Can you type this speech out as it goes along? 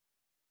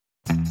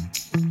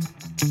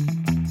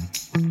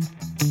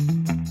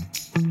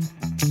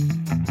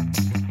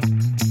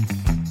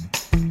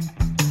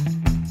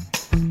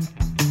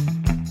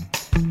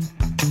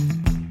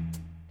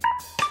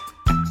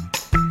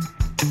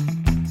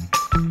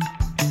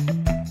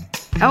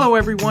Hello,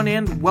 everyone,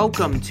 and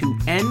welcome to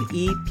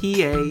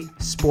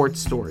NEPA Sports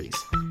Stories.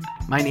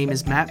 My name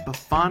is Matt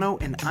Buffano,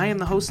 and I am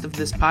the host of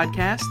this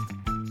podcast.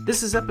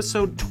 This is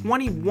episode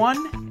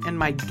 21, and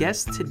my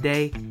guest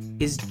today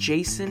is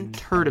Jason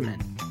Turdeman,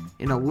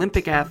 an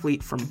Olympic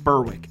athlete from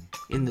Berwick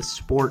in the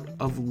sport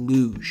of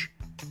luge.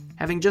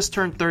 Having just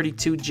turned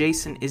 32,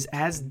 Jason is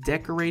as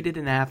decorated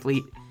an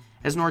athlete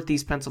as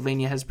Northeast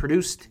Pennsylvania has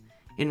produced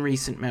in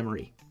recent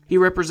memory. He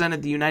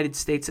represented the United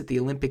States at the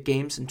Olympic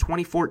Games in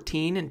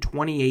 2014 and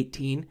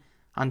 2018,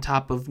 on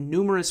top of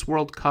numerous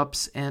World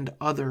Cups and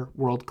other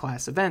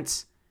world-class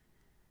events.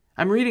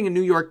 I'm reading a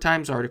New York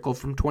Times article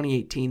from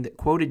 2018 that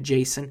quoted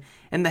Jason,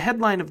 and the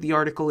headline of the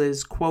article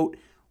is, quote,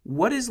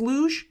 "What is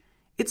luge?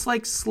 It's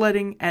like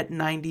sledding at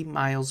 90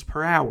 miles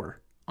per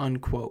hour,"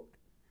 unquote.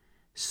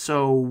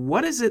 So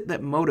what is it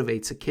that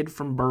motivates a kid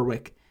from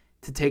Berwick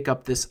to take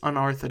up this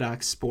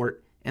unorthodox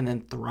sport and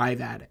then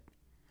thrive at it?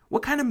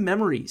 What kind of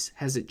memories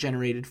has it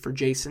generated for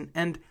Jason,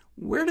 and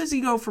where does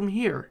he go from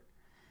here?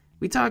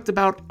 We talked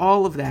about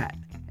all of that,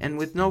 and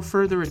with no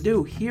further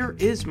ado, here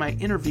is my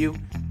interview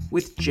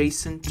with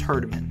Jason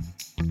Turdeman.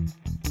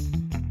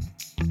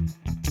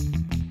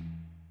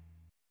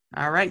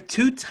 All right,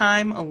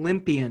 two-time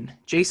Olympian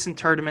Jason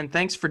Turdeman,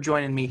 thanks for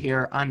joining me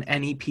here on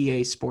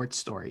NEPA Sports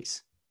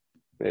Stories.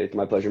 Hey, it's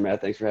my pleasure,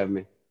 Matt. Thanks for having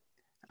me.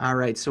 All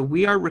right, so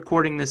we are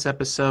recording this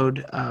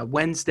episode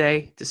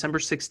Wednesday, December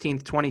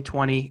 16th,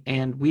 2020,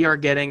 and we are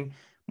getting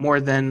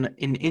more than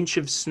an inch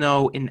of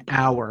snow an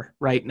hour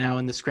right now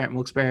in the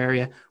Scranton-Wilkes-Barre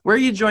area. Where are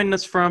you joining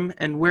us from,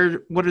 and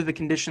what are the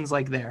conditions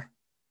like there?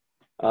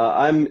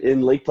 I'm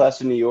in Lake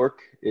Placid, New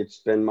York. It's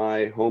been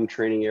my home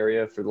training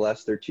area for the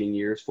last 13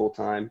 years,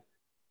 full-time.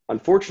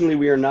 Unfortunately,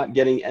 we are not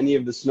getting any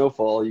of the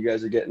snowfall you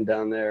guys are getting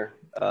down there,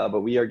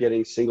 but we are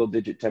getting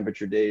single-digit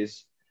temperature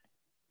days.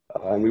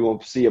 And we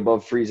won't see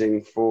above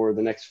freezing for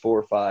the next 4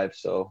 or 5.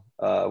 So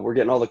we're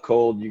getting all the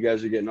cold. You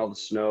guys are getting all the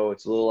snow.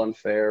 It's a little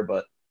unfair,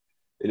 but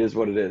it is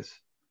what it is.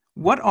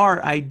 What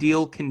are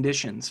ideal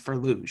conditions for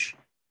luge?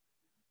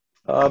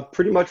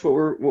 Pretty much what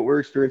we're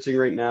experiencing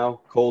right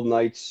now. Cold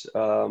nights,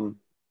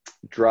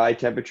 dry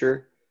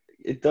temperature.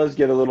 It does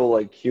get a little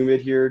humid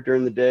here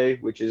during the day,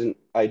 which isn't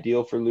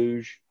ideal for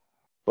luge.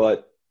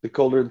 But the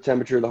colder the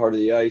temperature, the harder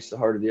the ice. The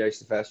harder the ice,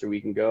 the faster we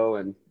can go.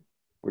 And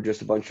we're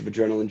just a bunch of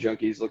adrenaline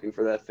junkies looking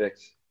for that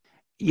fix.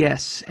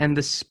 Yes, and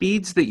the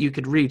speeds that you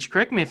could reach,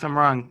 correct me if I'm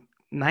wrong,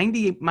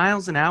 90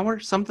 miles an hour,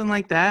 something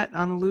like that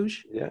on a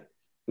luge? Yeah.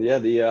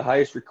 The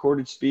highest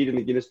recorded speed in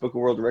the Guinness Book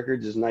of World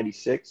Records is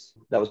 96.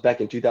 That was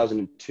back in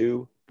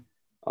 2002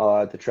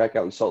 at the track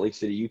out in Salt Lake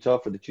City, Utah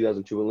for the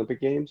 2002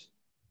 Olympic Games.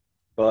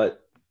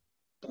 But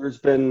there's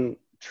been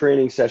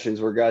training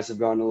sessions where guys have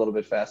gone a little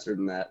bit faster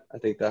than that. I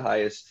think the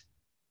highest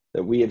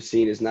that we have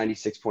seen is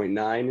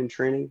 96.9 in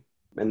training,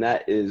 and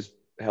that is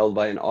held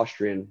by an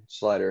Austrian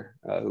slider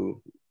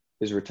who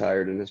is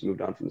retired and has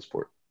moved on from the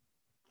sport.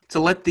 To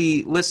let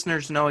the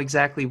listeners know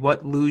exactly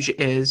what luge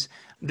is,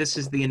 this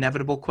is the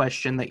inevitable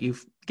question that you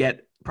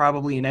get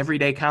probably in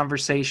everyday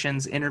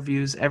conversations,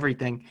 interviews,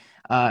 everything.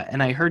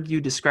 And I heard you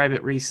describe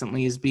it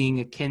recently as being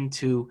akin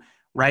to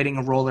riding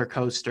a roller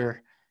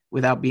coaster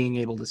without being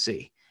able to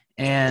see.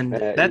 And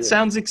that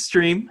sounds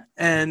extreme,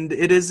 and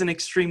it is an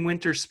extreme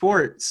winter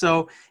sport.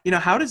 So,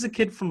 how does a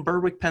kid from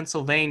Berwick,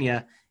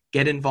 Pennsylvania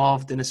get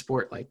involved in a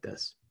sport like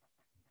this?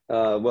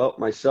 Well,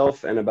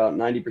 myself and about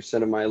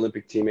 90% of my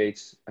Olympic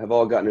teammates have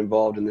all gotten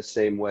involved in the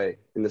same way.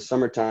 In the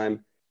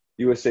summertime,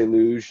 USA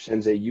Luge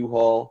sends a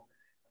U-Haul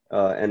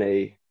and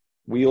a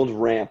wheeled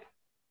ramp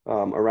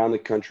around the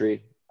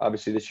country.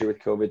 Obviously, this year with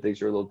COVID,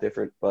 things are a little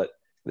different, but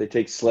they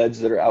take sleds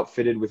that are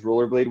outfitted with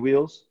rollerblade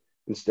wheels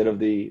instead of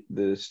the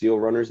steel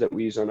runners that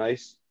we use on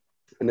ice.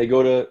 And they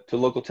go to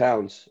local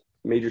towns,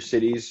 major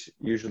cities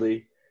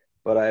usually,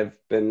 but I've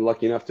been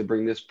lucky enough to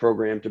bring this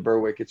program to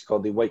Berwick. It's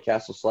called the White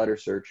Castle Slider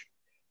Search.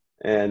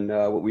 And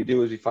what we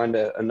do is we find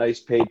a nice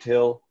paved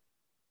hill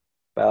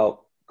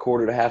about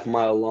quarter to half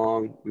mile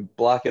long. We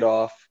block it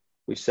off.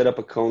 We set up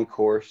a cone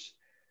course.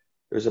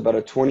 There's about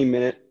a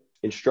 20-minute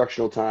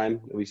instructional time.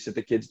 We sit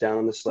the kids down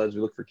on the sleds.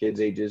 We look for kids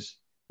ages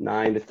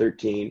 9 to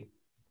 13.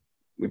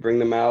 We bring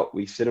them out.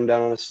 We sit them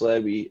down on a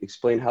sled. We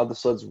explain how the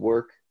sleds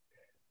work.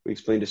 We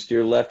explain to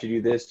steer left, you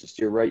do this. To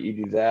steer right, you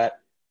do that.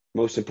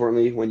 Most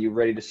importantly, when you're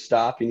ready to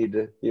stop, you need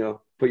to,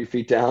 put your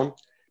feet down.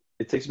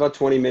 It takes about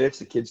 20 minutes.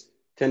 The kids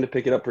tend to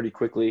pick it up pretty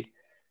quickly.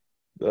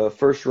 The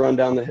first run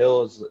down the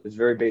hill is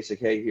very basic.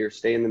 Hey, here,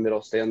 stay in the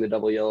middle, stay on the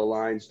double yellow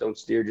lines. Don't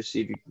steer, just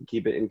see if you can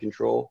keep it in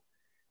control.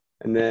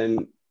 And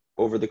then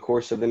over the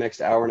course of the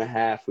next hour and a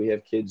half, we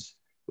have kids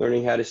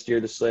learning how to steer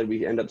the sled.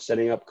 We end up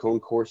setting up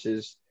cone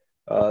courses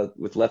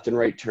with left and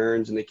right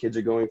turns, and the kids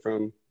are going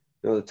from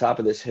the top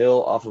of this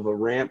hill off of a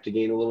ramp to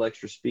gain a little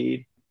extra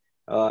speed.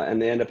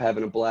 And they end up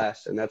having a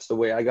blast. And that's the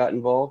way I got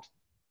involved.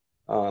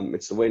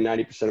 It's the way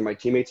 90% of my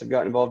teammates have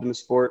gotten involved in the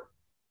sport.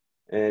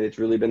 And it's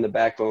really been the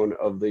backbone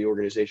of the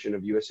organization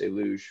of USA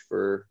Luge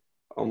for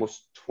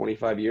almost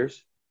 25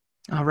 years.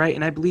 All right.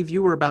 And I believe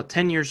you were about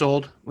 10 years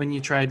old when you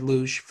tried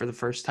luge for the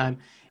first time.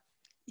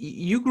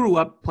 you grew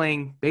up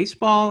playing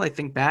baseball, I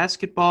think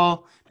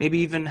basketball, maybe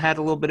even had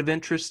a little bit of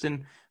interest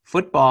in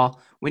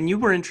football. When you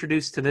were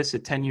introduced to this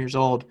at 10 years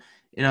old,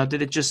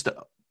 did it just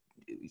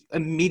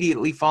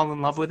immediately fall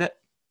in love with it?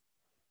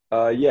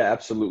 Yeah,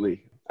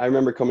 absolutely. I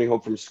remember coming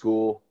home from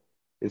school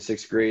in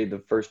sixth grade, the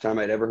first time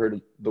I'd ever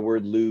heard the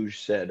word luge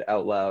said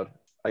out loud.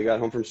 I got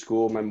home from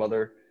school. My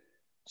mother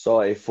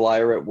saw a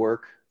flyer at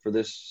work for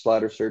this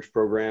slider search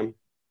program,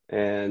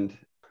 and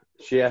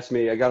she asked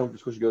me. I got home from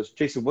school. She goes,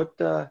 "Jason, what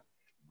do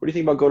you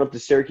think about going up to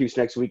Syracuse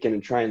next weekend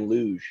and trying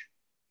luge?"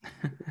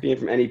 Being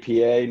from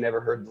NEPA,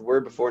 never heard the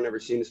word before, never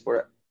seen the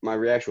sport. My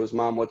reaction was,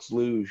 "Mom, what's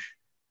luge?"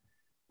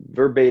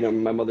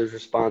 Verbatim, my mother's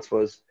response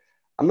was,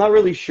 "I'm not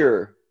really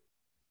sure,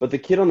 but the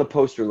kid on the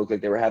poster looked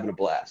like they were having a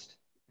blast."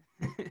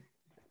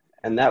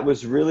 And that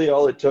was really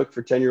all it took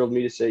for 10-year-old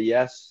me to say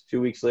yes. 2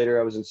 weeks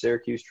later, I was in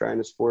Syracuse trying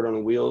a sport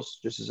on wheels,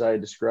 just as I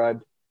had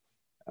described.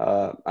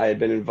 I had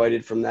been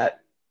invited from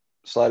that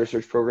slider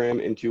search program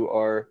into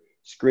our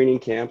screening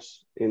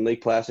camps in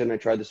Lake Placid, and I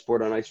tried the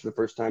sport on ice for the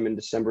first time in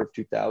December of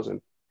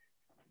 2000,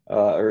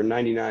 or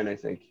 99, I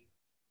think.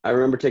 I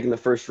remember taking the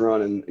first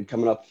run and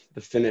coming up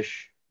the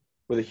finish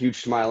with a huge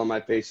smile on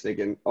my face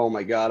thinking, oh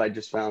my God, I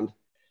just found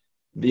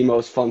the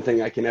most fun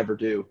thing I can ever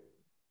do.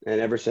 And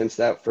ever since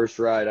that first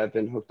ride, I've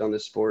been hooked on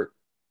this sport.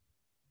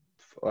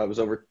 I was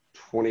over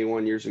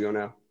 21 years ago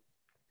now.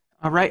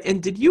 All right.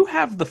 And did you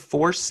have the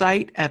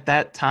foresight at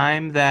that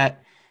time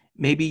that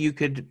maybe you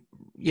could,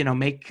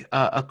 make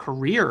a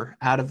career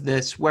out of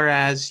this,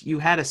 whereas you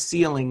had a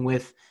ceiling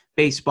with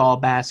baseball,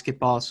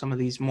 basketball, some of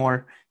these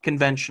more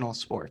conventional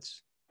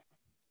sports?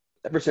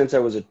 Ever since I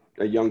was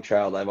a young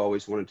child, I've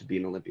always wanted to be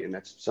an Olympian.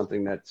 That's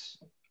something that's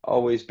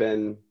always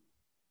been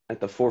at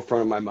the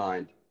forefront of my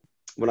mind.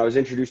 When I was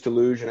introduced to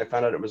luge and I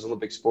found out it was an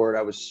Olympic sport,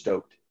 I was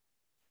stoked.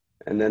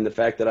 And then the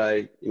fact that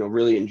I,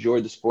 really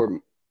enjoyed the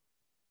sport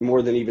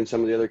more than even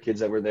some of the other kids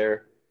that were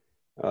there,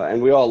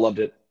 and we all loved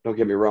it. Don't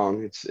get me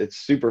wrong; it's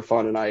super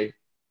fun, and I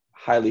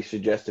highly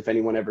suggest if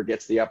anyone ever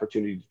gets the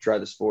opportunity to try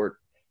the sport.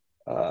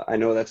 I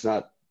know that's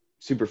not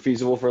super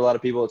feasible for a lot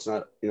of people. It's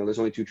not, there's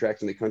only 2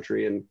 tracks in the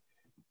country, and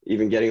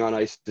even getting on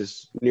ice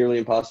is nearly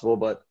impossible.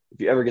 But if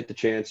you ever get the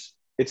chance,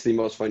 it's the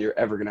most fun you're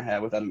ever going to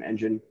have without an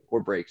engine or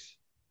brakes.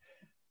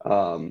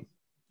 I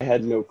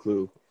had no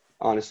clue,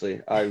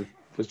 honestly. I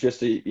was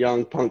just a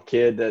young punk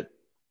kid that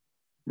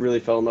really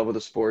fell in love with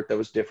a sport that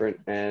was different.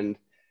 And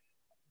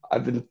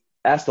I've been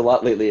asked a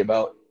lot lately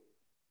about,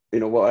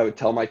 what I would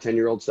tell my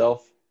 10-year-old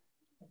self.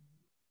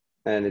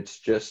 And it's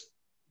just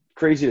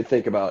crazy to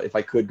think about if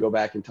I could go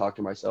back and talk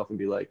to myself and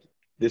be like,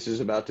 this is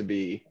about to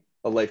be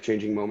a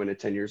life-changing moment at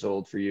 10 years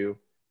old for you.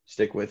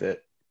 Stick with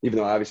it. Even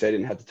though obviously I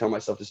didn't have to tell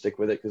myself to stick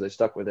with it because I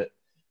stuck with it.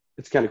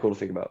 It's kind of cool to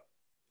think about.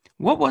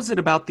 What was it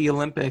about the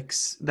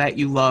Olympics that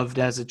you loved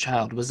as a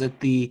child? Was it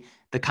the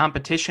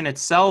competition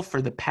itself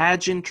or the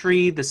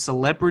pageantry, the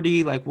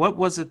celebrity? Like, what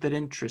was it that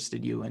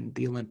interested you in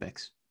the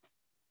Olympics?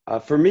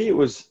 For me, it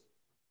was,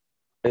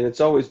 and it's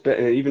always been,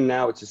 and even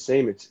now it's the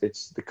same.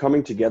 It's the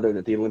coming together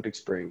that the Olympics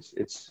brings.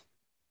 It's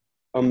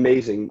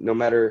amazing, no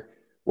matter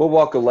what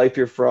walk of life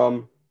you're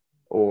from,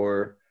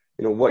 or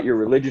what your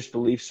religious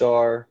beliefs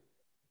are,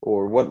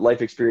 or what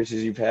life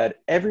experiences you've had.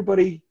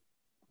 Everybody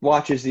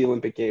watches the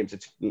Olympic Games.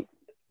 It's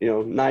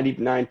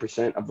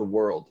 99% of the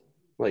world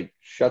like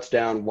shuts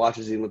down,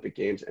 watches the Olympic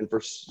Games, and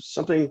for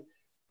something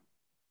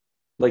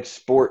like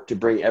sport to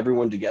bring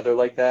everyone together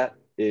like that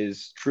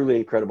is truly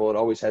incredible. It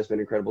always has been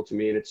incredible to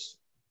me, and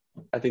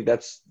I think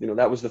that's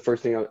that was the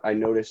first thing I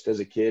noticed as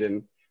a kid,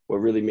 and what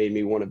really made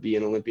me want to be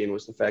an Olympian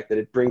was the fact that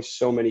it brings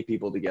so many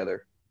people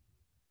together.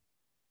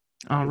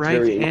 All It's right.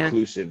 very And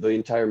inclusive. The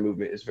entire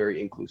movement is very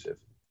inclusive.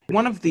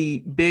 one of the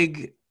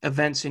big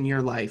events in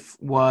your life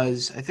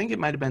was, I think it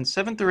might have been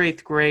seventh or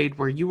eighth grade,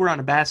 where you were on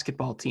a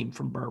basketball team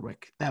from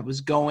Berwick that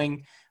was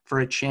going for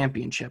a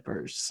championship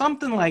or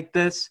something like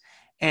this.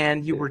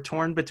 And you Yeah. were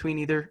torn between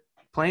either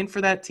playing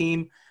for that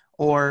team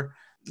or,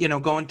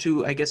 going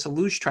to, I guess, a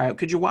luge tryout.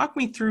 Could you walk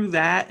me through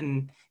that?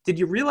 And did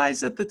you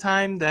realize at the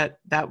time that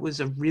that was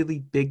a really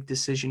big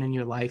decision in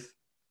your life?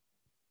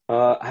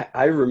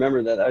 I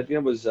remember that. I think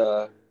that was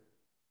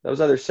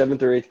either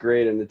seventh or eighth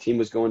grade, and the team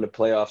was going to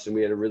playoffs, and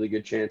we had a really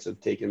good chance of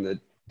taking the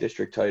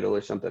district title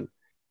or something.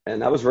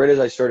 And that was right as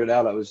I started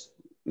out. I was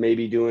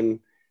maybe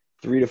doing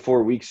 3 to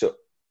 4 weeks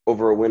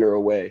over a winter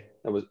away.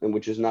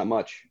 Which is not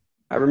much.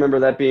 I remember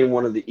that being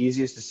one of the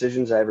easiest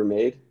decisions I ever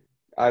made.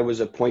 I was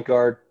a point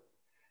guard,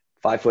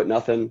 5 foot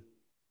nothing.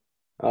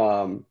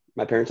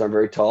 My parents aren't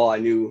very tall. I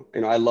knew,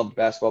 I loved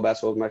basketball.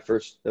 Basketball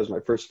was that was my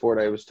first sport.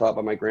 I was taught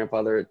by my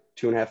grandfather at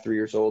 2.5, 3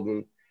 years old,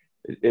 and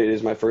it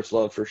is my first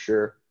love for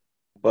sure.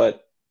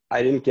 But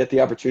I didn't get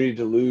the opportunity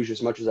to luge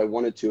as much as I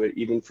wanted to, it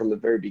even from the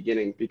very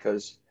beginning,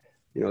 because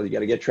you got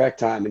to get track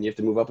time and you have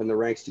to move up in the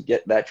ranks to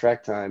get that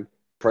track time.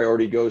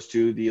 Priority goes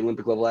to the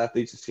Olympic level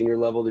athletes, the senior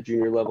level, the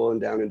junior level,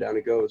 and down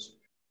it goes.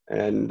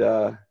 And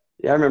yeah,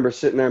 I remember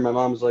sitting there and my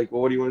mom was like,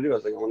 well, what do you want to do? I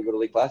was like, I want to go to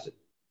Lake Placid.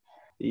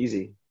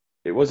 Easy.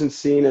 It wasn't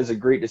seen as a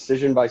great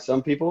decision by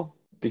some people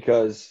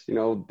because they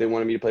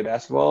wanted me to play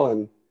basketball,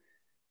 and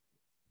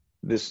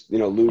this,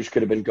 luge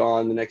could have been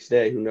gone the next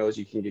day. Who knows?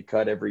 You can get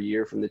cut every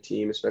year from the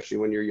team, especially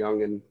when you're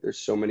young and there's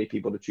so many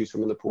people to choose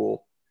from in the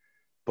pool.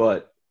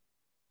 But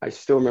I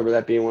still remember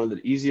that being one of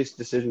the easiest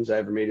decisions I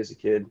ever made as a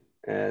kid.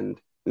 And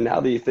now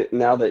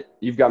that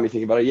you've got me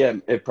thinking about it, yeah,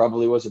 it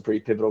probably was a pretty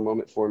pivotal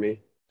moment for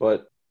me.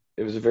 But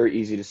it was a very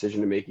easy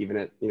decision to make, even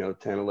at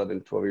 10,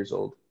 11, 12 years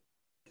old.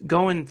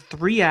 Going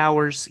 3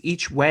 hours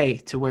each way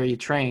to where you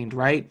trained,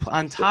 right?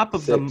 On top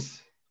of the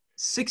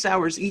 6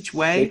 hours each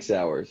way. 6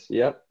 hours.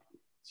 Yep.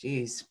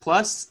 Jeez.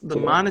 Plus the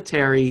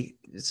monetary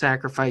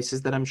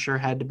sacrifices that I'm sure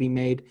had to be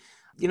made.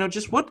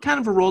 Just what kind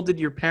of a role did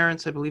your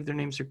parents, I believe their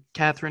names are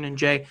Catherine and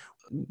Jay,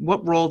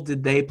 what role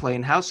did they play,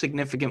 and how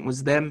significant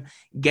was them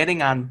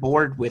getting on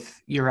board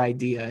with your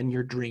idea and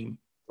your dream?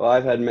 Well,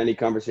 I've had many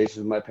conversations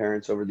with my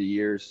parents over the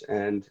years,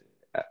 and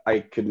I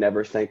could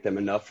never thank them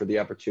enough for the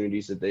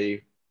opportunities that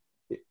they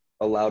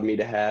allowed me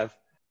to have.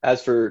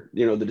 As for,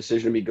 the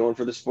decision of me going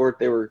for the sport,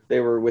 they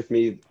were with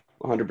me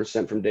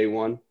 100% from day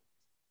one.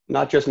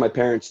 Not just my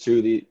parents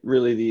too,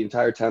 the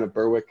entire town of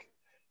Berwick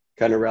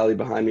kind of rallied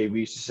behind me.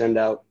 We used to send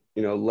out,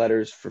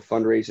 letters for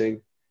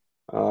fundraising.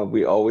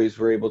 We always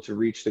were able to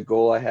reach the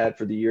goal I had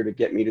for the year to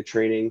get me to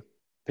training,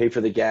 pay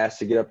for the gas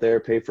to get up there,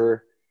 pay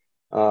for,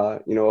 a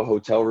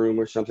hotel room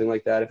or something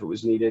like that if it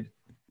was needed.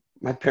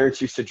 My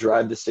parents used to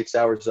drive the 6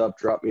 hours up,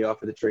 drop me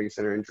off at the training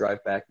center, and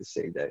drive back the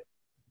same day.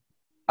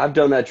 I've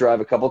done that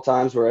drive a couple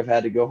times where I've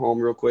had to go home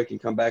real quick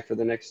and come back for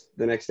the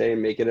next day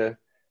and make it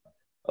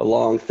a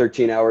long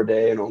 13-hour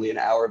day, and only an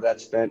hour of that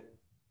spent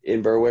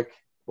in Berwick,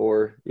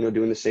 or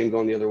doing the same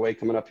going the other way,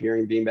 coming up here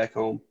and being back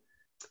home.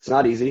 It's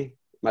not easy.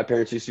 My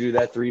parents used to do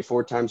that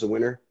 3-4 times a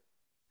winter.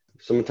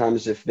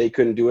 Sometimes if they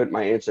couldn't do it,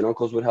 my aunts and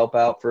uncles would help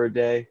out for a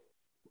day.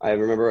 I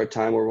remember a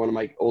time where one of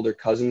my older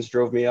cousins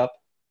drove me up.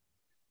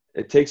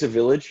 It takes a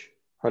village,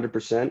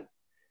 100%.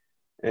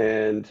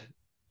 And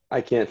I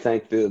can't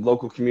thank the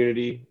local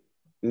community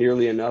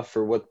nearly enough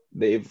for what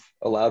they've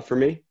allowed for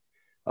me.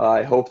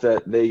 I hope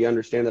that they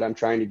understand that I'm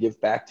trying to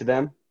give back to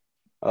them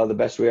the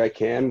best way I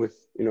can with,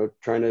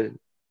 trying to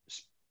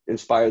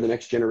inspire the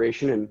next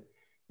generation, and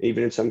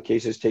even in some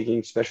cases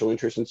taking special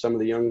interest in some of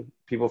the young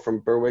people from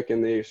Berwick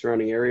and the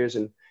surrounding areas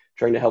and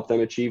trying to help them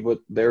achieve what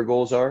their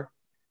goals are.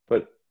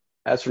 But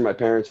as for my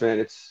parents, man,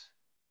 it's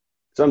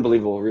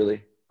unbelievable,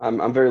 really.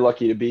 I'm very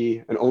lucky to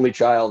be an only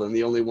child and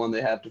the only one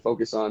they have to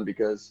focus on,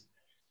 because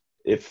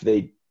if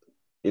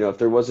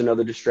there was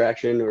another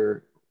distraction,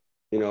 or,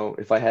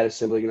 if I had a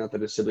sibling, not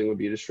that a sibling would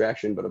be a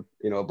distraction, but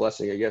a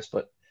blessing, I guess.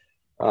 But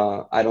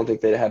I don't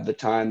think they'd have the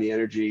time, the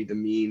energy, the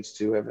means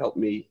to have helped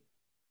me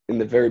in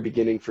the very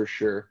beginning, for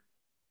sure.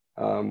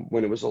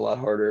 When it was a lot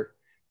harder,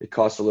 it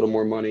cost a little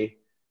more money.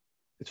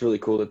 It's really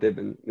cool that they've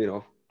been,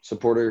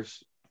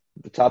 supporters,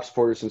 the top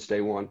supporters since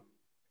day one.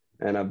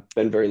 And I've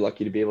been very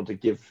lucky to be able to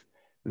give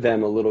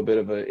them a little bit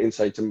of an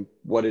insight to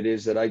what it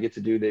is that I get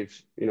to do. They've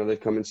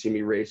come and see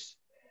me race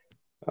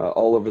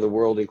all over the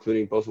world,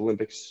 including both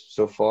Olympics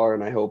so far.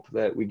 And I hope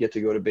that we get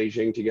to go to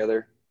Beijing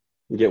together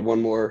and get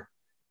one more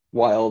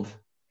wild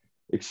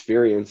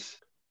experience.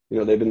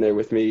 They've been there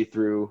with me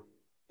through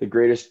the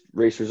greatest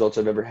race results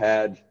I've ever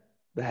had,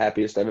 the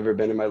happiest I've ever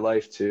been in my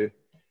life, they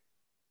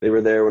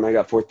were there when I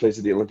got 4th place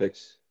at the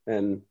Olympics.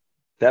 And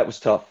that was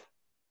tough.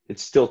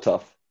 It's still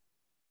tough.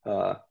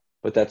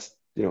 But that's,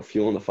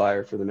 fueling the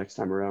fire for the next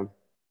time around.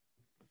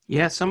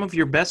 Yeah, some of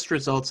your best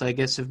results, I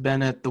guess, have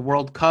been at the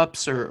World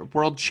Cups or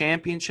World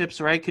Championships,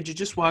 right? Could you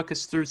just walk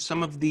us through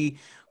some of the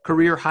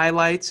career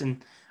highlights?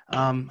 And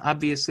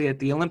obviously at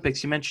the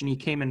Olympics, you mentioned you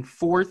came in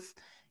 4th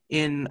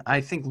in, I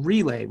think,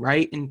 relay,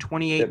 right, in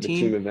 2018? Yeah, the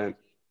team event.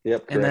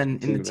 Yep, correct. And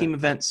then in the team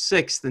event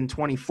 6th in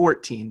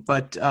 2014.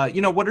 But,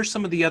 what are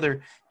some of the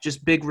other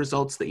just big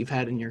results that you've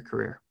had in your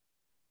career?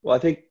 Well, I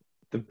think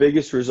the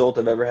biggest result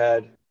I've ever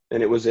had,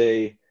 and it was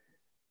a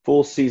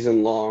full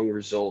season long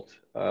result,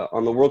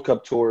 on the World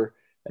Cup tour,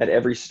 at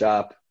every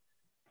stop,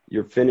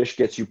 your finish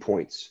gets you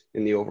points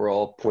in the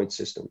overall point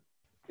system.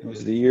 It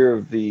was the year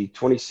of the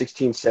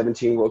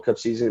 2016-17 World Cup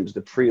season. It was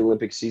the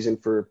pre-Olympic season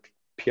for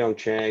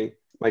Pyeongchang.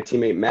 My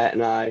teammate Matt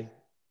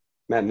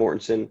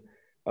Mortensen,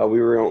 we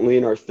were only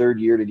in our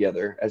 3rd year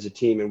together as a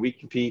team, and we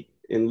compete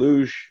in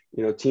luge.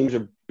 Teams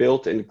are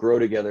built and grow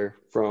together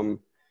from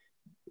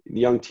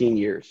young teen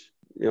years.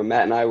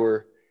 Matt and I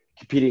were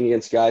competing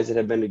against guys that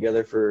have been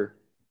together for,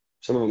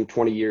 some of them,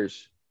 20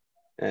 years,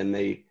 and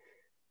they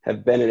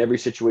have been in every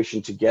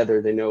situation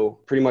together. They know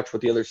pretty much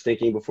what the other's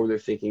thinking before they're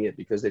thinking it,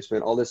 because they've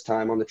spent all this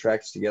time on the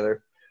tracks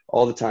together,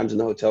 all the times in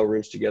the hotel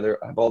rooms together,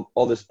 have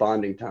all this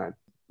bonding time.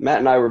 Matt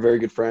and I were very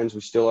good friends.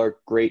 We still are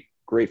great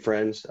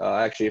friends.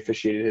 I actually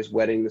officiated his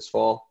wedding this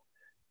fall,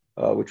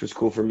 which was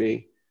cool for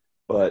me.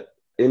 But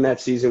in that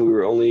season, we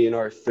were only in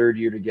our 3rd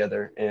year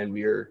together, and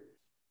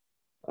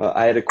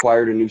I had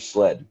acquired a new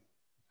sled.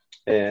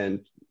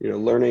 And,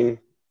 learning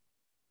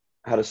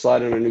how to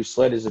slide on a new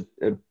sled is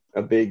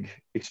a big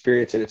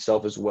experience in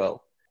itself as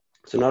well.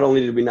 So not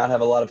only did we not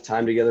have a lot of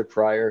time together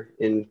prior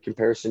in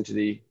comparison to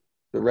the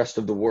rest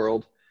of the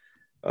world,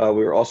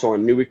 we were also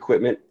on new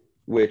equipment,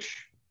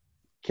 which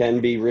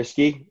can be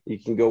risky. You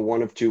can go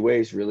one of two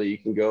ways, really. You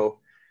can go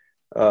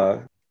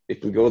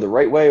It can go the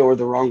right way or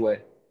the wrong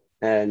way.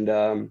 And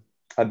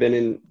I've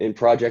been in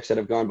projects that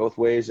have gone both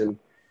ways. And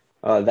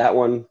that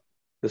one,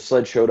 the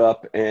sled showed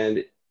up,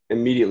 and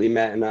immediately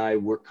Matt and I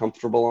were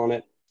comfortable on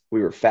it.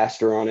 We were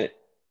faster on it.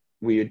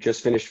 We had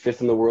just finished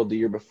fifth in the world the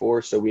year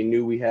before, so we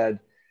knew we had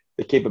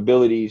the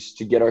capabilities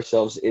to get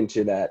ourselves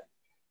into that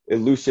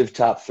elusive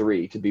top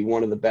three, to be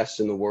one of the best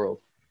in the world.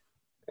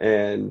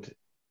 And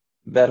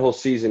that whole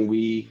season,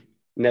 we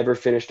never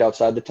finished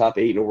outside the top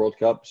 8 in a World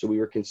Cup, so we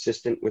were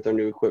consistent with our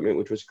new equipment,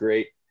 which was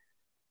great.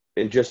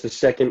 And just the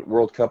second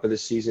World Cup of the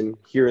season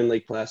here in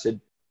Lake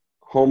Placid,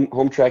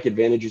 home track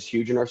advantage is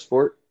huge in our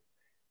sport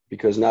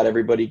because not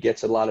everybody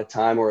gets a lot of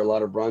time or a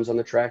lot of runs on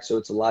the track, so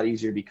it's a lot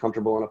easier to be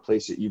comfortable in a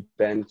place that you've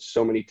been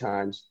so many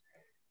times.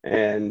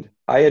 And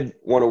I had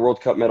won a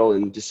World Cup medal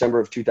in December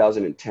of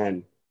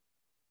 2010,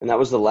 and that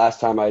was the last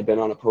time I had been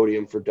on a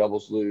podium for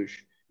doubles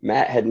luge.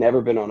 Matt had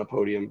never been on a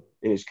podium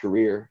in his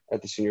career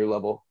at the senior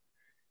level.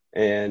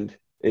 And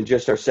in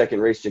just our second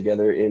race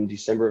together in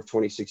December of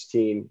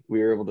 2016, we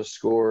were able to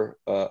score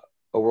a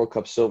World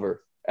Cup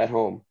silver at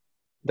home.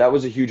 That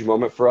was a huge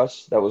moment for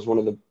us. That was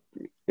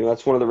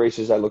that's one of the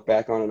races I look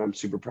back on and I'm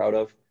super proud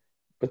of.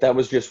 But that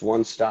was just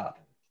one stop.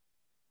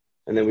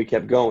 And then we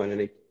kept going.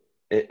 And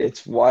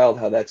it's wild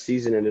how that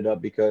season ended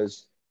up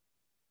because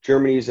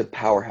Germany is a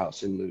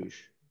powerhouse in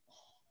luge.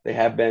 They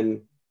have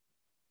been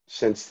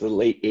since the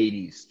late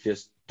 80s,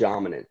 just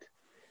dominant,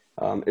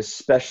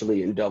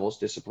 especially in doubles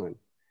discipline.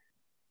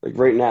 Like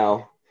right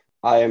now,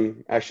 I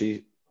am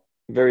actually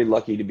very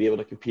lucky to be able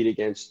to compete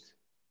against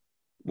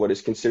what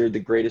is considered the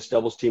greatest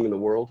doubles team in the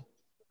world.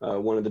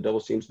 One of the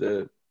doubles teams,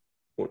 the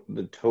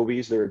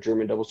Tobys, they're a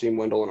German doubles team,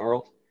 Wendell and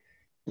Arlt.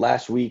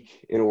 Last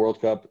week in a World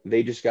Cup,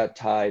 they just got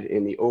tied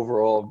in the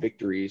overall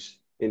victories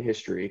in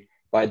history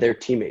by their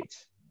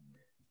teammates.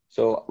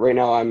 So right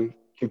now I'm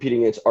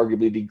competing against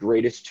arguably the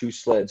greatest two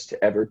sleds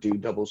to ever do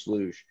doubles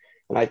luge.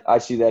 And I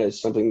see that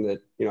as something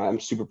that, I'm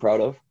super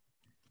proud of.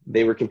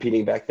 They were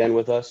competing back then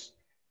with us,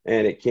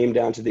 and it came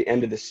down to the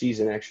end of the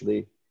season,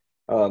 actually.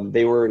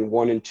 They were in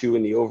 1 and 2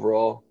 in the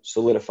overall,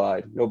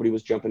 solidified. Nobody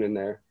was jumping in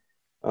there.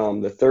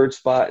 The third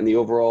spot in the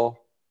overall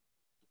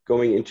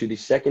going into the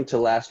second to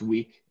last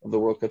week of the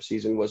World Cup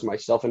season was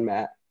myself and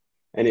Matt.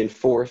 And in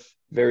fourth,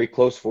 very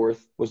close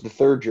fourth, was the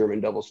third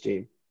German doubles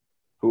team,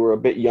 who were a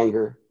bit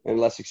younger and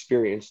less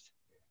experienced.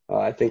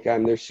 I think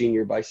I'm their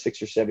senior by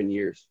 6 or 7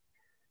 years.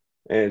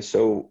 And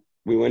so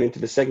we went into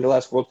the second to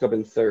last World Cup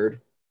in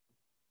third.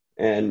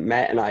 And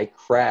Matt and I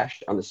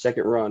crashed on the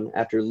second run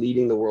after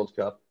leading the World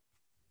Cup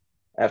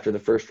after the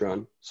first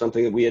run,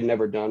 something that we had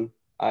never done.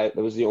 That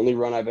was the only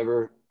run I've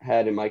ever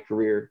had in my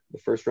career, the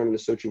first run in the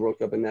Sochi World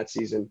Cup in that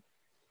season,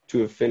 to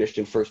have finished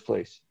in first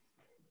place,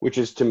 which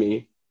is, to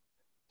me,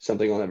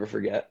 something I'll never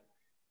forget.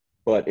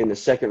 But in the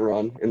second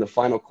run, in the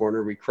final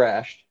corner, we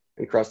crashed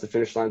and crossed the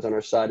finish lines on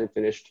our side and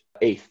finished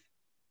 8th.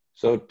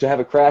 So to have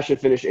a crash and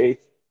finish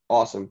 8th,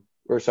 awesome.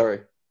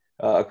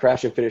 A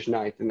crash and finish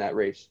 9th in that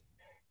race.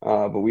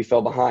 But we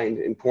fell behind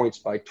in points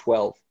by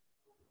 12.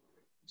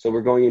 So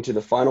we're going into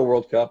the final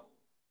World Cup,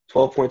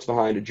 12 points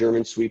behind, a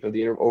German sweep of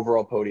the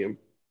overall podium.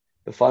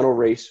 The final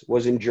race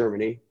was in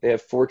Germany. They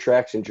have 4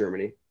 tracks in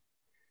Germany.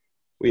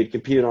 We had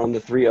competed on the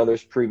 3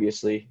 others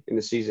previously in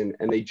the season,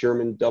 and the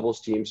German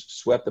doubles teams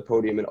swept the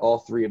podium in all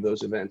 3 of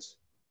those events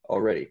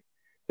already.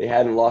 They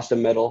hadn't lost a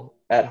medal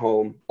at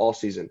home all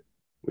season.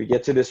 We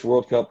get to this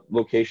World Cup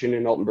location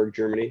in Altenburg,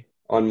 Germany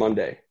on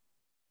Monday.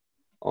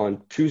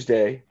 On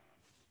Tuesday,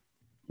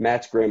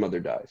 Matt's grandmother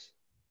dies.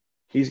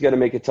 He's got to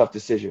make a tough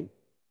decision.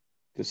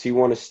 Does he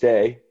want to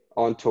stay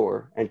on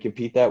tour and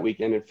compete that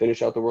weekend and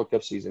finish out the World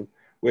Cup season,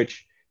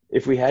 which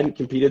if we hadn't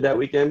competed that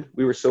weekend,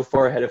 we were so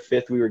far ahead of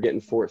 5th, we were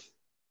getting 4th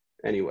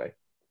anyway.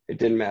 It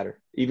didn't matter.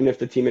 Even if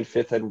the team in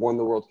 5th had won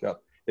the World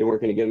Cup, they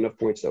weren't going to get enough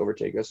points to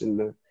overtake us in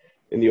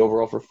the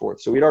overall for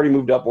 4th. So we'd already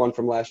moved up 1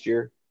 from last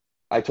year.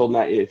 I told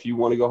Matt, if you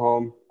want to go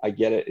home, I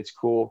get it. It's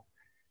cool.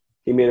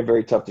 He made a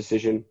very tough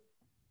decision,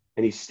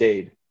 and he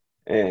stayed.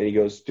 And he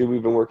goes, dude,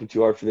 we've been working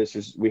too hard for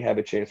this. We have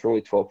a chance. We're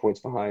only 12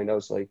 points behind. I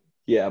was like,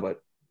 yeah,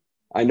 but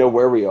I know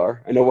where we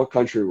are. I know what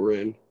country we're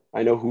in.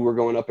 I know who we're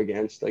going up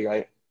against.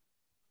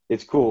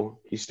 It's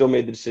cool. He still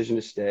made the decision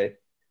to stay.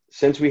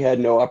 Since we had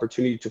no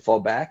opportunity to fall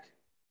back,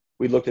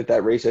 we looked at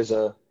that race as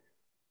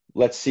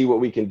let's see what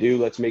we can do.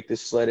 Let's make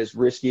this sled as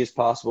risky as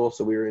possible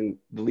so we were in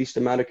the least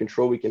amount of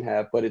control we can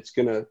have, but it's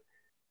going to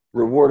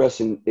reward us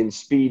in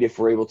speed if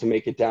we're able to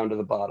make it down to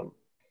the bottom.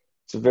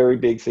 It's a very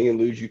big thing in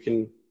luge. You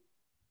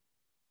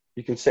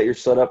can set your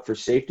sled up for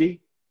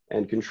safety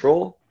and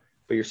control,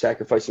 but you're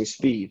sacrificing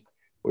speed.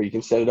 Or you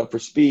can set it up for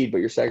speed, but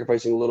you're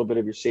sacrificing a little bit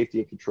of your safety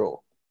and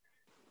control.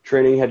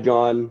 Training had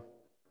gone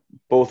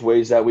both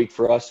ways that week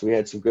for us. We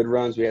had some good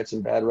runs, we had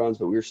some bad runs,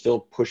 but we were still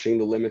pushing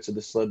the limits of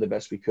the sled the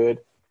best we could.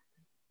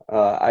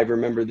 I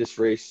remember this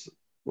race.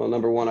 Well,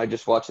 number one, I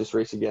just watched this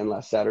race again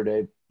last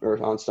Saturday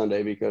or on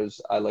Sunday because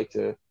I like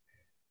to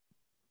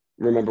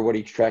remember what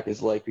each track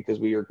is like because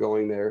we are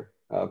going there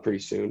pretty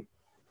soon.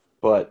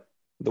 But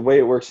the way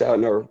it works out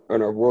in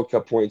our World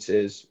Cup points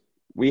is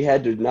we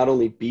had to not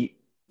only beat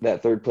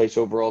that third place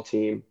overall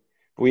team,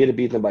 but we had to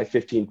beat them by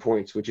 15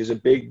 points, which is a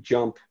big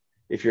jump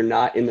if you're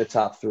not in the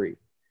top three.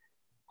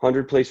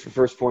 100 place for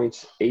first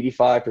points,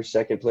 85 for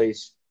second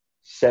place,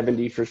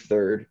 70 for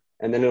third,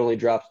 and then it only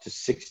drops to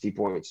 60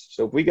 points.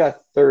 So if we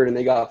got third and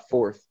they got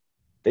fourth,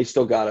 they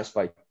still got us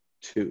by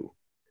 2.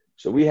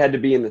 So we had to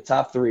be in the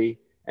top 3,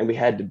 and we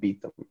had to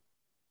beat them.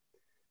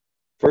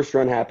 First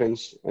run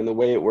happens, and the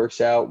way it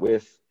works out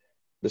with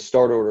the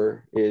start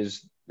order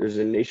is there's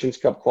a Nations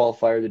Cup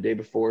qualifier the day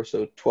before,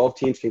 so 12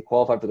 teams can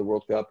qualify for the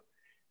World Cup,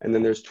 and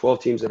then there's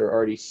 12 teams that are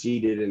already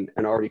seeded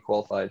and already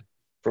qualified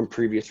from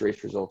previous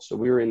race results. So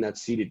we were in that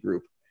seeded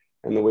group.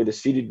 And the way the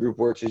seeded group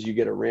works is you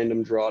get a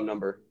random draw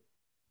number.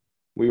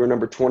 We were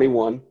number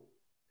 21.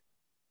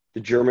 The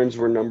Germans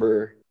were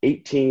number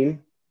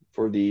 18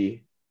 for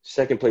the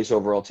second place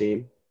overall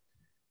team,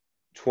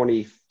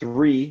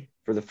 23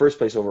 for the first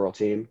place overall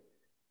team,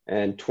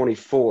 and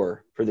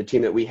 24 for the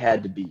team that we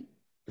had to beat.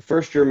 The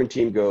first German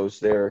team goes,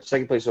 they're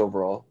second place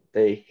overall.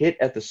 They hit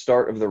at the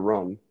start of the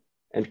run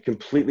and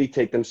completely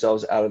take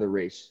themselves out of the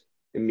race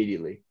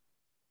immediately.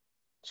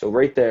 So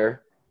right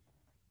there,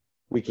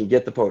 we can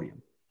get the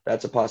podium.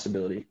 That's a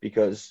possibility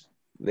because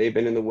they've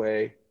been in the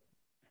way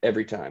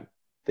every time.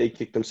 They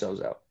kick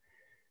themselves out.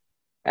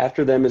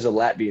 After them is a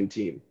Latvian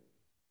team.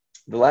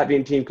 The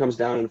Latvian team comes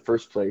down in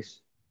first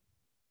place,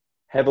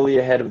 heavily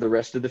ahead of the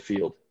rest of the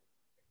field.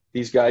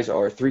 These guys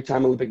are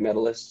 3-time Olympic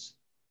medalists.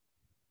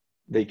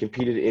 They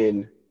competed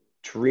in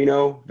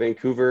Torino,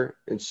 Vancouver,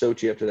 and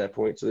Sochi up to that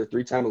point, so they're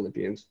 3-time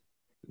Olympians.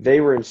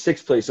 They were in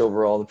 6th place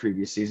overall the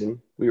previous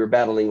season. We were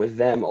battling with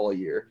them all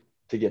year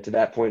to get to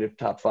that point of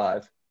top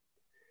 5.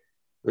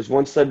 There's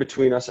one sled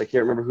between us. I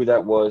can't remember who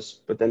that was,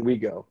 but then we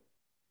go.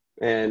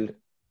 And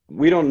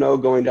we don't know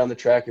going down the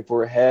track if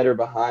we're ahead or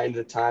behind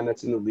the time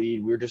that's in the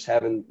lead. We're just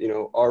having,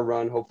 our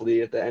run.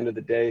 Hopefully at the end of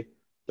the day,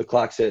 the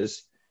clock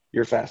says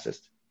you're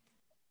fastest.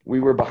 We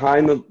were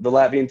behind the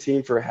Latvian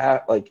team for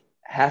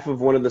half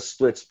of one of the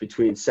splits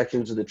between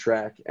sections of the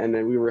track, and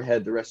then we were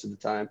ahead the rest of the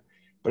time.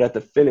 But at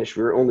the finish,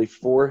 we were only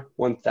 4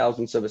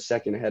 1/1000ths of a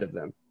second ahead of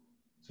them.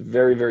 It's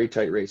very, very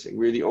tight racing.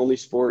 We're the only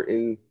sport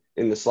in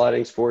the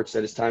sliding sports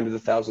that is timed to the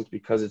thousandth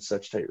because it's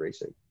such tight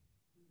racing.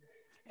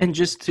 And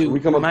just to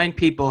remind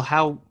people,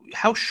 how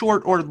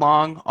short or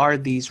long are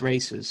these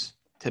races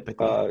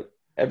typically?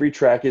 Every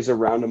track is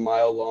around a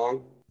mile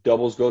long.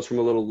 Doubles goes from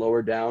a little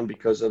lower down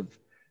because of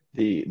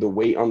the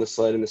weight on the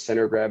sled and the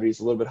center of gravity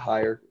is a little bit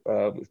higher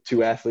with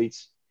 2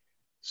 athletes.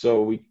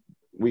 So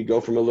we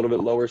go from a little bit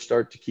lower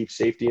start to keep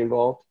safety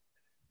involved,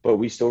 but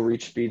we still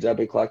reach speeds. I've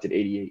been clocked at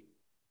 88.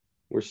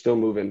 We're still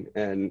moving,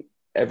 and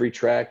every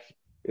track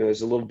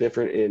is a little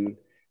different in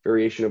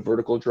variation of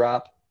vertical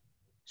drop.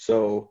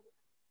 So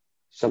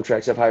some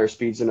tracks have higher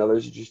speeds than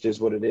others. It just is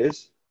what it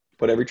is.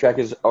 But every track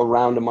is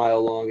around a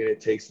mile long, and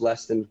it takes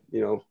less than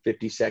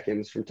 50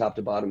 seconds from top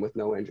to bottom with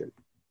no engine.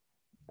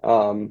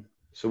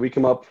 So we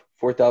come up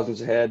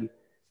 4,000s ahead.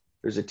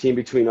 There's a team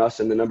between us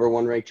and the number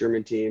 1 ranked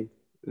German team.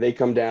 They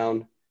come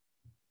down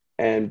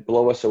and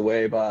blow us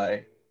away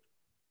by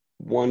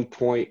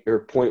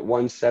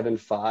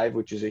 0.175,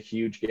 which is a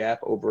huge gap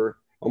over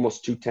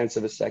almost 0.2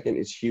 of a second.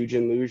 Is huge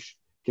in luge,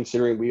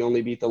 considering we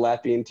only beat the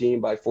Latvian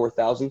team by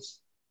 4,000ths.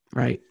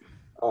 Right.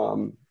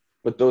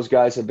 But those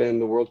guys have been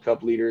the World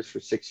Cup leaders for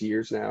 6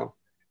 years now.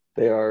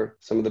 They are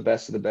some of the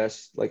best,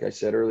 like I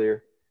said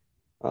earlier.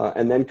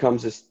 And then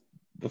comes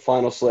the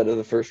final sled of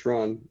the first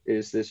run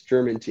is this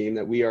German team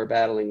that we are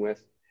battling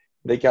with.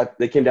 They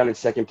came down in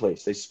second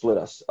place. They split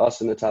us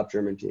and the top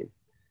German team.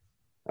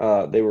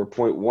 They were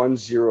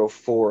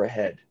 0.104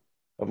 ahead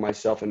of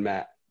myself and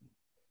Matt.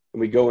 And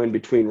we go in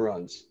between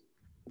runs.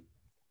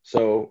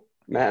 So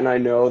Matt and I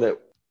know that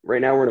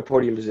right now we're in a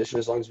podium position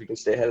as long as we can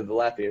stay ahead of the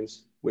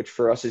Latvians, which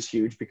for us is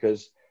huge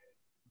because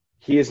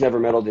he has never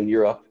medaled in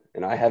Europe,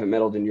 and I haven't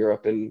medaled in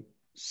Europe in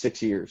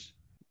 6 years.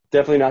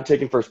 Definitely not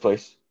taking first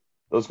place.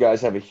 Those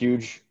guys have a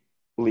huge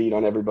lead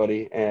on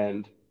everybody,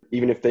 and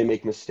even if they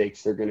make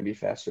mistakes, they're going to be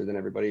faster than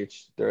everybody.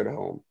 They're at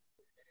home.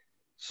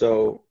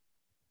 So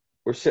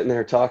we're sitting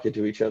there talking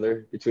to each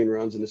other between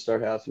runs in the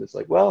start house, and it's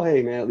like, well,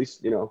 hey, man, at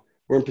least,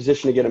 we're in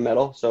position to get a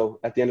medal. So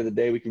at the end of the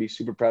day, we can be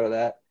super proud of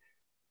that.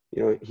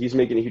 He's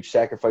making a huge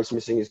sacrifice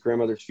missing his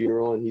grandmother's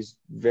funeral, and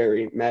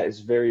Matt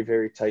is very,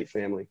 very tight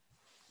family.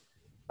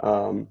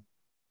 All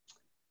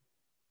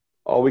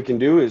we can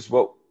do is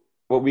what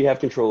we have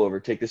control over,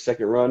 take the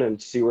second run and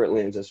see where it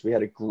lands us. We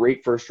had a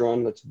great first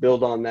run. Let's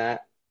build on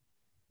that.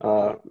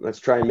 Let's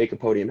try and make a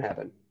podium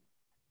happen.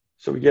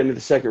 So we get into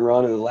the second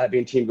run, and the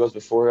Latvian team goes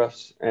before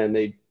us, and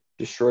they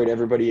destroyed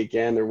everybody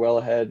again. They're well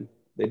ahead.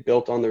 They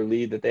built on their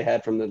lead that they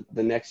had from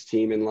the next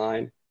team in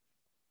line.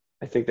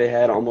 I think they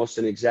had almost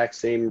an exact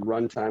same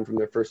run time from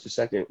their first to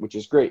second, which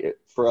is great.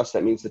 For us,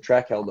 that means the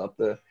track held up.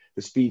 The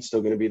speed's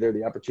still going to be there.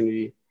 The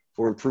opportunity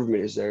for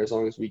improvement is there as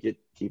long as we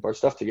keep our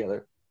stuff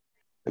together.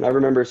 And I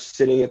remember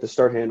sitting at the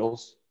start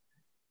handles,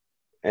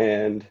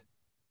 and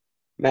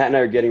Matt and I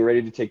are getting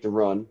ready to take the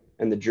run,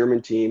 and the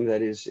German team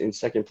that is in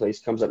second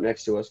place comes up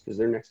next to us because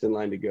they're next in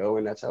line to go,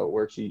 and that's how it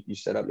works. You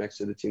set up next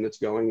to the team that's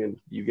going,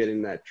 and you get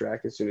in that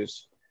track as soon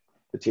as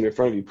the team in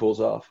front of you pulls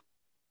off.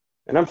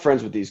 And I'm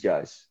friends with these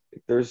guys.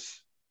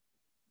 There's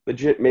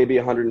legit maybe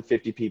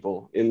 150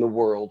 people in the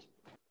world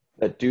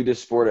that do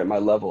this sport at my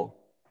level.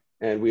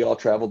 And we all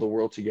travel the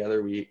world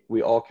together.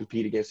 We all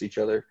compete against each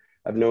other.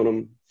 I've known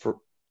them for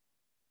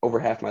over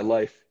half my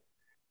life.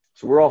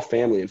 So we're all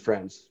family and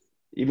friends.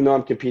 Even though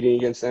I'm competing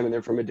against them and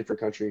they're from a different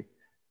country,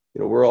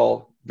 we're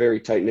all very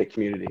tight-knit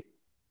community.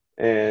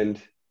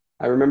 And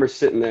I remember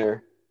sitting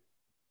there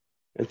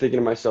and thinking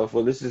to myself,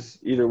 well, this is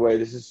either way,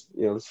 this is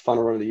the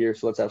final run of the year,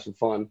 so let's have some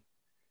fun.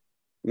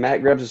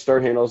 Matt grabs the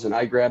start handles and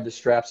I grab the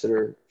straps that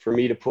are for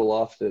me to pull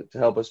off to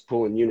help us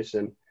pull in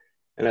unison.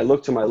 And I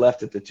look to my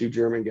left at the two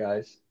German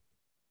guys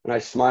and I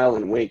smile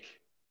and wink.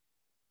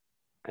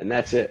 And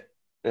that's it.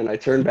 And I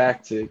turn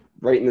back to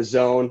right in the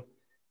zone.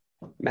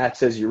 Matt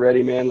says, "You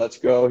ready, man? Let's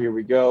go. Here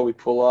we go." We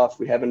pull off.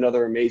 We have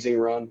another amazing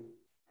run.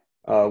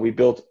 We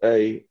built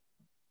I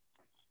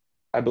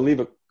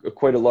believe,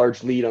 quite a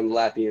large lead on the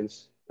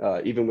Latvians.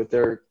 Even with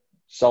their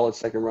solid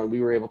second run,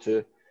 we were able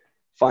to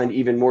find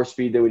even more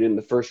speed than we did in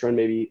the first run.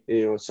 Maybe,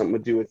 something to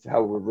do with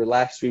how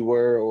relaxed we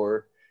were,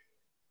 or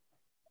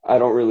I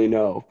don't really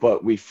know,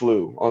 but we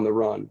flew on the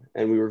run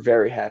and we were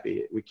very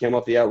happy. We came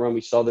off the outrun. We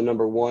saw the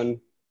number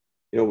one,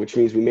 which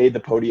means we made the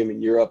podium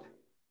in Europe.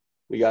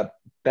 We got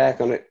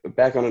back on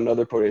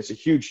another podium. It's a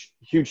huge,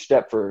 huge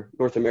step for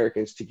North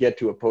Americans to get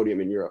to a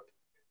podium in Europe.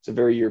 It's a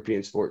very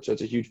European sport, so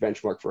it's a huge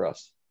benchmark for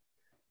us.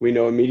 We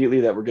know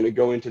immediately that we're going to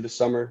go into the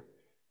summer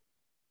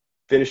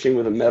finishing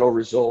with a medal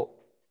result.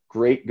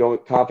 Great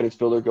confidence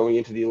builder going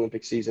into the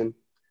Olympic season.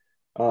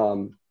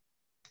 But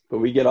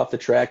we get off the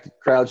track, the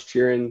crowd's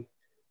cheering.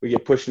 We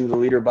get pushed into the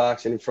leader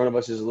box, and in front of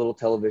us is a little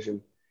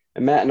television.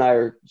 And Matt and I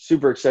are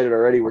super excited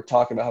already. We're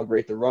talking about how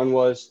great the run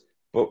was.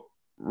 But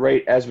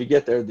right as we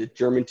get there, the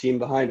German team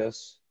behind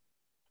us,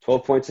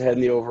 12 points ahead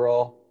in the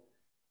overall,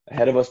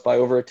 ahead of us by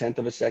over a tenth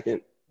of a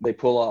second, they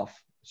pull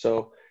off.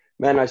 So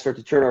Matt and I start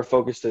to turn our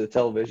focus to the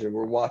television.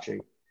 We're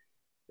watching.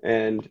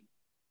 And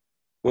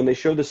when they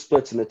show the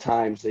splits and the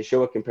times, they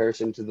show a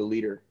comparison to the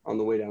leader on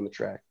the way down the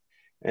track.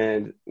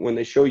 And when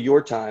they show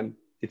your time,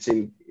 it's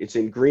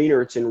in green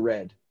or it's in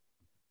red.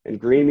 And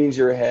green means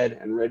you're ahead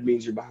and red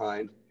means you're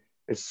behind.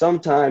 And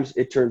sometimes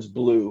it turns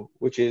blue,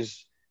 which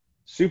is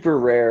super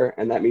rare,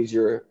 and that means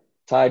you're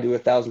tied to a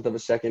thousandth of a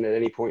second at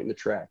any point in the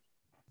track.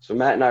 So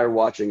Matt and I are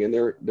watching, and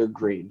they're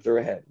green. They're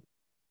ahead.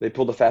 They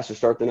pulled a faster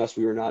start than us.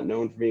 We were not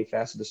known for being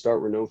fast at the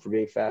start. We're known for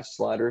being fast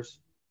sliders.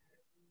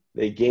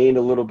 They gained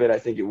a little bit. I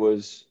think it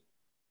was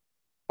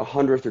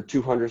 100th or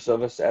 200th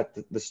of us at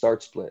the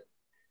start split.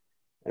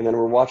 And then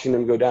we're watching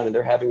them go down, and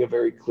they're having a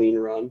very clean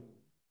run,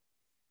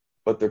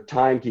 but their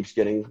time keeps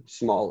getting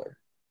smaller.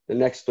 The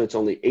next split's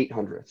only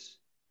 800ths.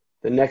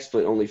 The next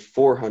split only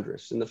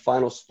 400ths. In the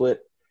final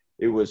split,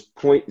 it was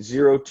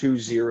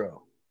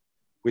 0.020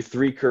 with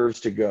 3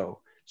 curves to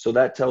go. So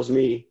that tells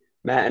me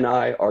Matt and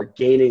I are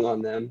gaining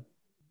on them.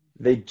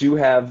 They do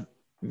have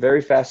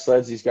very fast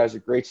sleds. These guys are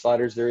great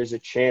sliders. There is a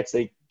chance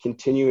they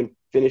continue and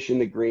finish in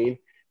the green,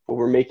 but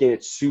we're making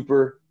it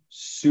super,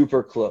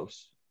 super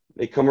close.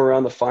 They come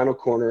around the final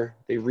corner.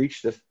 They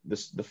reach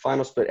the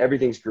final split.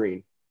 Everything's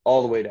green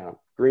all the way down.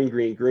 Green,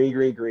 green, green,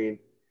 green, green.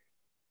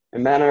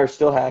 And Matt and I are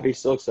still happy,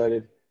 still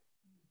excited.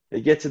 They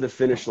get to the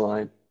finish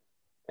line,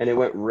 and it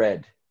went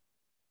red.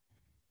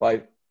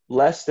 By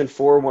less than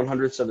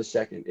 4/100ths of a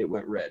second, it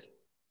went red.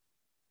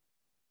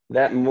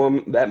 That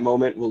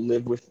moment will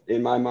live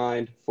in my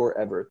mind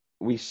forever.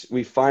 We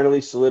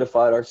finally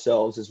solidified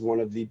ourselves as one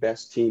of the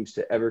best teams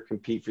to ever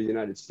compete for the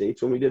United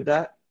States when we did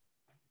that,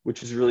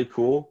 which is really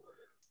cool.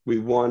 We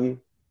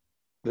won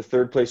the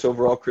 3rd place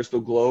overall Crystal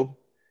Globe.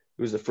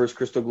 It was the first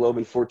Crystal Globe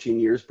in 14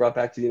 years brought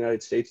back to the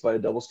United States by a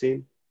doubles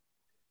team.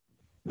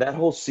 That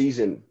whole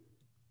season,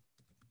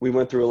 we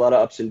went through a lot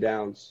of ups and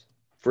downs.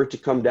 For it to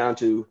come down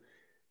to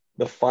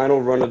the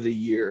final run of the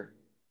year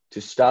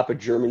to stop a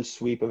German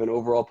sweep of an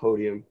overall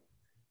podium,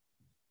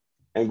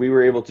 and we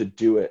were able to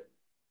do it.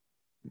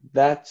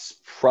 That's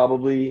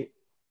probably,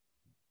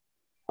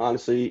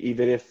 honestly,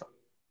 even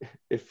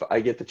if I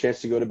get the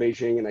chance to go to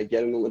Beijing and I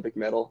get an Olympic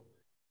medal,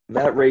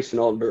 that race in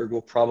Altenburg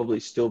will probably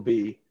still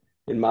be,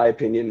 in my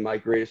opinion, my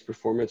greatest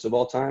performance of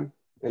all time.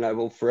 And I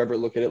will forever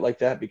look at it like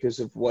that because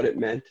of what it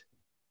meant,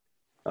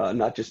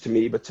 not just to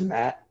me, but to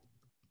Matt.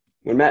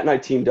 When Matt and I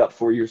teamed up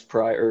 3 years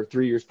prior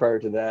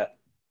to that,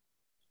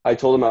 I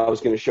told him I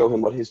was going to show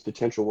him what his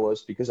potential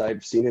was because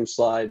I've seen him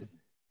slide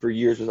for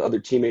years with other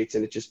teammates,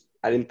 and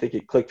I didn't think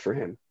it clicked for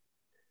him.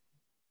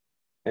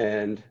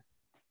 And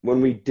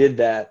when we did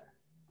that,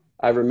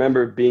 I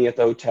remember being at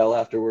the hotel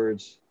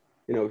afterwards,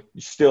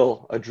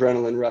 still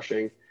adrenaline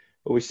rushing,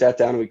 but we sat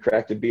down and we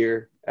cracked a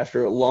beer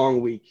after a long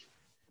week.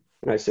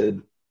 And I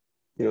said,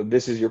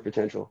 this is your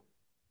potential.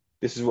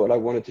 This is what I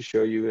wanted to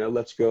show you.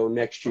 Let's go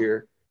next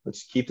year.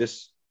 Let's keep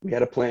this. We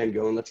had a plan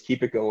going. Let's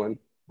keep it going.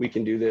 We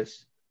can do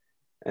this.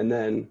 And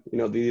then,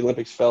 the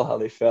Olympics fell how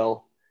they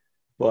fell,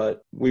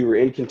 but we were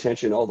in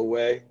contention all the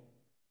way.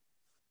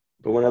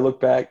 But when I look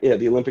back,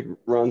 the Olympic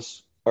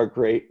runs are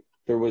great.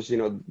 There was,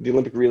 the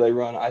Olympic relay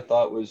run I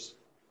thought was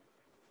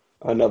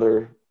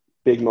another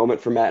big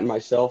moment for Matt and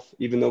myself,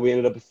 even though we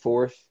ended up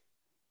 4th.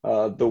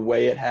 the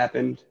way it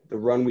happened, the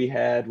run we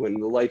had when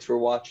the lights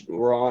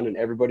were on and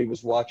everybody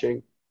was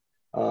watching.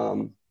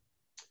 Um,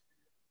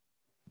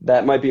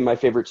 that might be my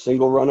favorite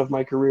single run of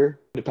my career,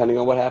 depending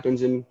on what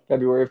happens in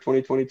February of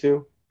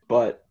 2022.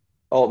 But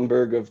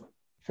Altenberg of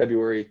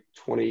February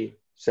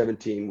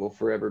 2017 will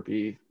forever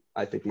be,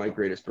 I think, my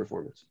greatest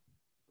performance.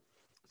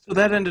 So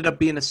that ended up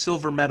being a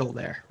silver medal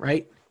there,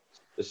 right?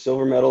 A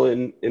silver medal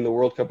in the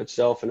World Cup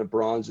itself and a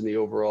bronze in the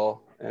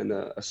overall, and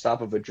a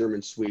stop of a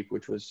German sweep,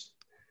 which was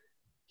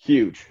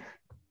huge.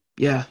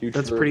 Yeah, Huge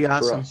that's for pretty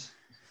awesome. us.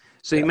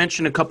 So you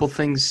mentioned a couple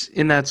things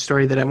in that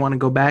story that I want to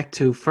go back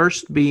to.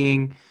 First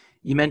being,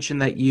 you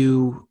mentioned that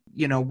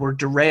were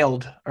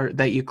derailed or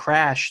that you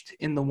crashed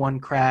in the one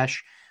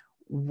crash.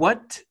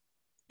 What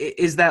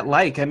is that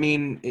like? I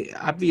mean,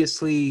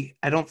 obviously,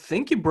 I don't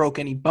think you broke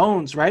any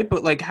bones, right?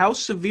 But like, how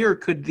severe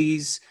could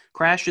these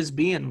crashes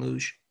be in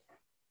luge?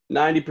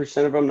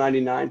 90% of them,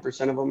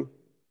 99% of them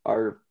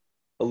are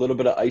a little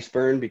bit of ice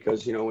burn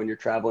because, when you're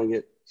traveling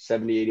at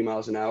 70, 80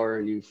 miles an hour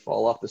and you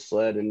fall off the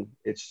sled and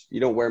you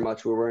don't wear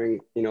much. We're wearing,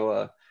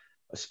 a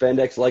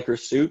spandex Lycra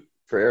suit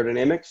for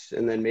aerodynamics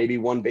and then maybe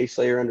one base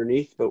layer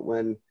underneath. But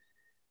when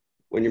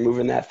you're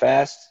moving that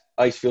fast,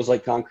 ice feels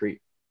like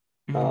concrete.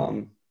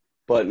 Mm-hmm.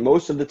 But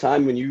most of the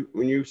time when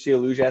you see a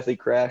luge athlete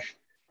crash,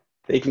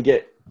 they can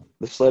get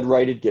the sled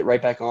righted, get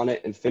right back on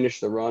it and finish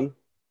the run.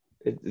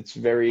 It's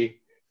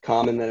very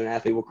common that an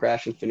athlete will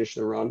crash and finish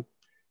the run.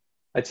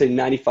 I'd say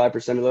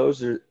 95% of those,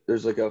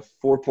 there's like a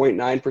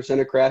 4.9%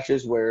 of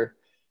crashes where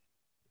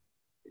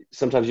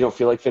sometimes you don't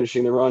feel like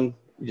finishing the run.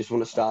 You just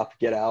want to stop,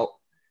 get out,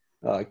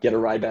 get a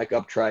ride back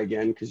up, try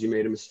again because you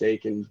made a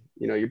mistake and,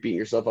 you're beating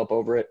yourself up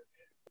over it.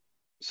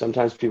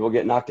 Sometimes people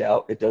get knocked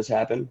out. It does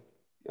happen.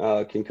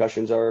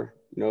 Concussions are,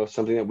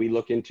 something that we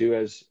look into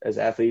as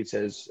athletes,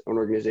 as an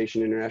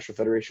organization, international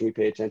federation. We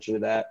pay attention to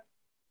that.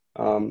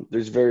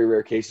 There's very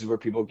rare cases where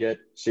people get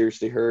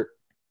seriously hurt.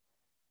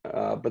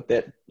 But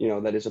that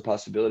is a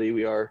possibility.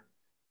 We are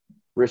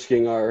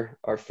risking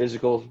our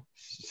physical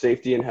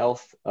safety and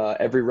health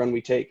every run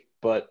we take,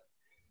 but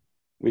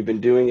we've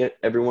been doing it.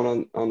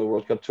 Everyone on the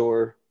World Cup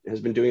Tour has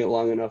been doing it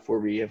long enough where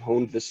we have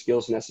honed the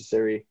skills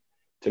necessary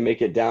to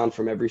make it down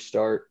from every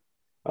start.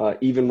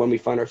 Even when we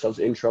find ourselves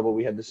in trouble,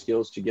 we have the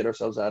skills to get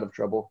ourselves out of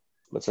trouble.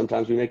 But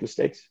sometimes we make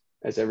mistakes,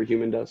 as every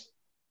human does.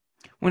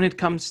 When it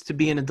comes to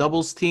being a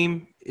doubles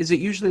team, is it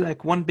usually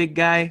like one big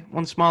guy,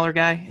 one smaller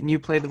guy, and you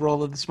play the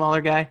role of the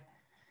smaller guy?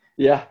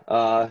 Yeah.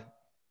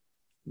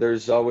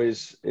 There's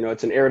always,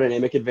 it's an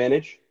aerodynamic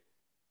advantage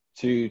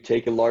to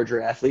take a larger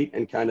athlete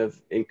and kind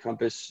of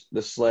encompass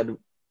the sled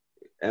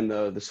and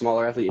the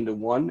smaller athlete into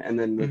one. And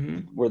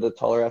then where the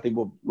taller athlete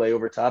will lay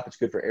over top, it's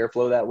good for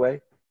airflow that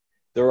way.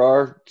 There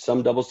are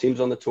some doubles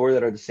teams on the tour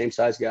that are the same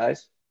size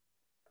guys.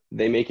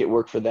 They make it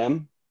work for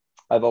them.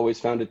 I've always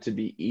found it to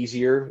be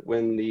easier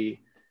when the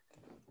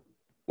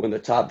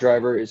top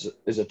driver is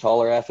a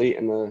taller athlete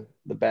and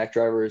the back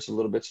driver is a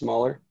little bit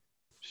smaller.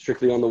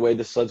 Strictly on the way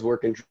the sleds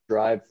work and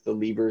drive, the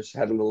levers,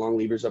 having the long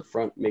levers up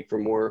front make for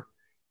more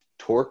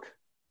torque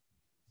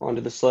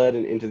onto the sled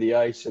and into the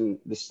ice, and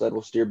the sled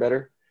will steer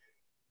better.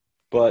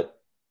 But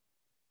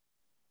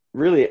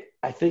really,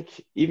 I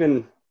think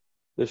even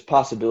there's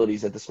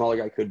possibilities that the smaller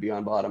guy could be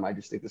on bottom. I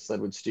just think the sled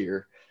would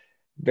steer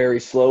very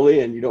slowly,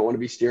 and you don't want to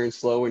be steering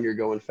slow when you're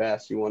going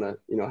fast. You want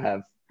to,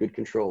 have good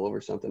control over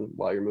something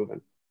while you're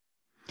moving.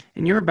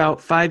 And you're about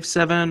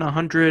 5'7",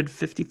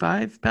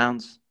 155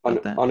 pounds?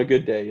 On a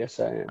good day, yes,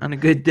 I am. On a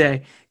good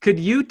day. Could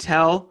you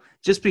tell,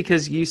 just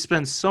because you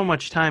spend so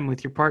much time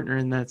with your partner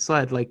in that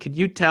sled, like, could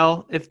you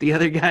tell if the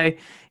other guy,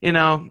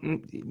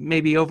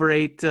 maybe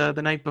overate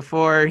the night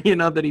before,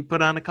 that he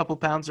put on a couple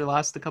pounds or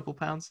lost a couple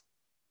pounds?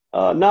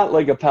 Not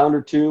like a pound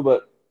or two,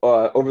 but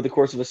over the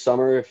course of a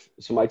summer,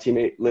 so my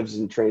teammate lives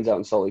and trains out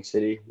in Salt Lake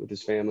City with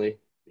his family.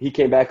 He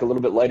came back a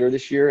little bit lighter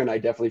this year, and I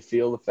definitely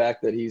feel the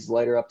fact that he's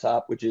lighter up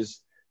top, which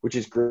is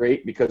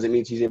great because it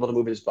means he's able to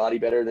move his body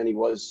better than he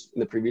was in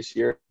the previous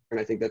year. And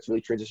I think that's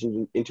really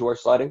transitioned into our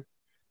sliding.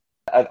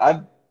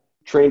 I've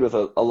trained with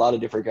a lot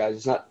of different guys.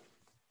 It's not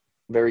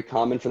very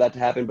common for that to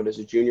happen, but as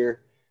a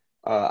junior,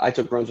 I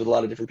took runs with a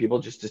lot of different people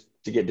just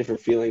to get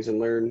different feelings and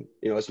learn,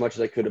 as much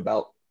as I could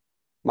about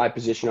my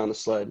position on the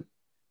sled.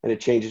 And it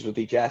changes with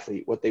each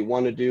athlete, what they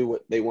want to do,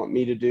 what they want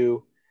me to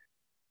do.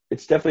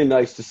 It's definitely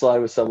nice to slide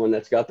with someone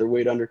that's got their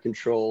weight under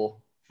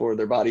control for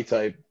their body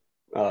type.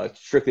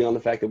 Strictly on the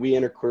fact that we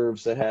enter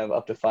curves that have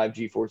up to 5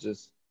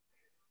 G-forces.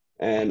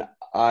 And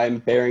I'm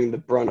bearing the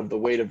brunt of the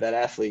weight of that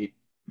athlete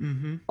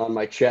on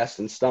my chest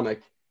and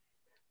stomach.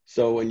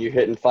 So when you're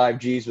hitting 5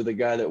 Gs with a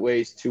guy that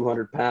weighs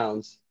 200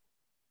 pounds,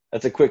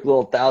 that's a quick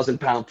little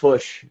 1,000-pound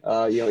push,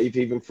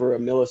 even for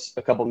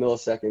a couple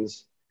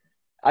milliseconds.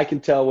 I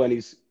can tell when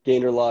he's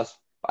gained or lost,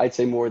 I'd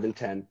say more than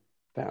 10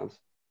 pounds.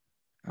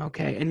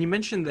 Okay. And you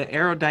mentioned the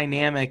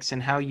aerodynamics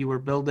and how you were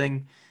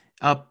building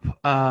up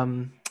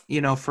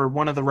for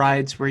one of the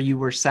rides where you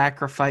were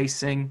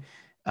sacrificing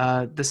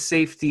the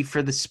safety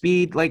for the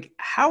speed. Like,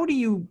 how do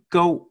you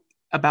go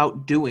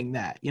about doing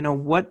that?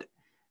 What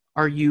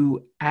are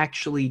you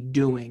actually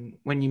doing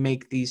when you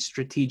make these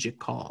strategic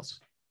calls?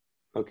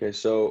 Okay,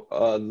 so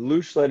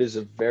luge sled is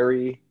a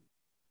very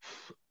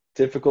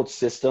difficult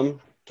system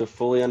to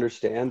fully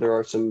understand. There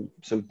are some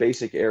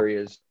basic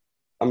areas.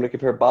 I'm going to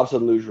compare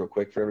bobsled and luge real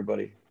quick for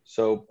everybody.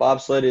 So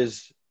bobsled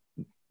is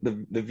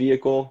the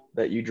vehicle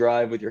that you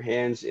drive with your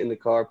hands in the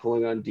car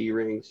pulling on D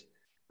rings.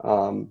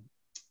 Um,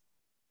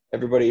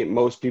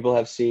 most people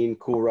have seen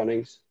Cool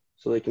Runnings,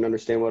 so they can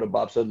understand what a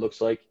bobsled looks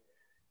like.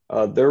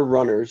 Their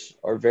runners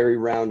are very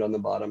round on the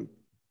bottom,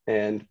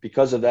 and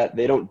because of that,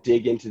 they don't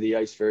dig into the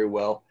ice very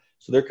well.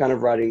 So they're kind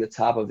of riding the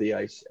top of the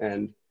ice,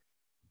 and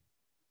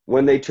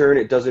when they turn,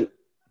 it doesn't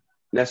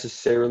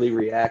necessarily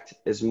react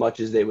as much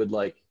as they would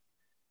like.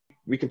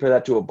 We compare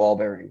that to a ball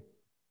bearing.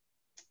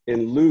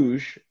 In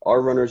luge,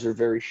 our runners are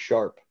very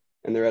sharp,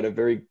 and they're at a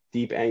very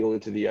deep angle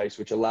into the ice,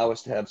 which allow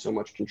us to have so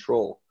much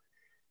control.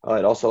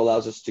 It also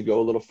allows us to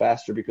go a little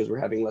faster because we're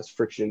having less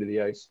friction into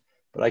the ice.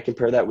 But I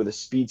compare that with a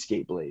speed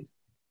skate blade.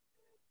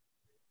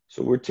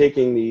 So we're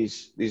taking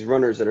these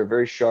runners that are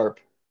very sharp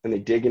and they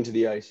dig into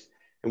the ice,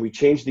 and we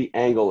change the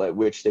angle at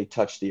which they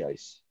touch the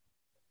ice.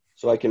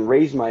 So I can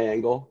raise my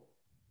angle,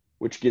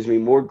 which gives me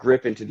more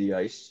grip into the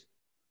ice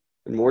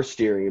and more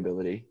steering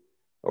ability.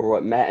 Or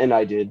what Matt and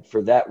I did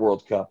for that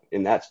World Cup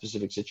in that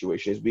specific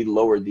situation is we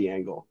lowered the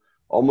angle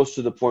almost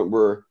to the point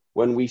where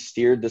when we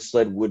steered, the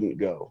sled wouldn't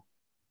go.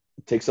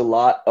 It takes a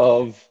lot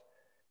of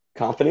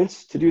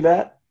confidence to do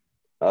that,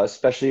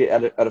 especially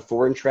at a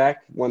foreign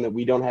track, one that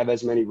we don't have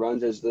as many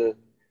runs as the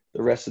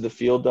rest of the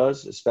field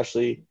does,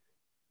 especially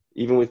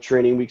even with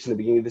training weeks in the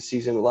beginning of the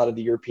season. A lot of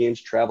the Europeans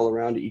travel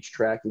around to each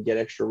track and get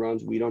extra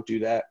runs. We don't do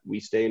that. We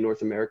stay in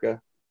North America.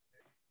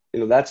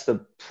 That's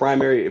the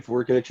primary, if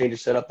we're going to change a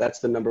setup, that's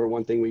the number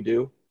one thing we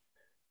do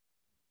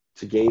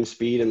to gain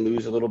speed and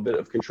lose a little bit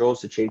of control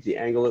is to change the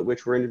angle at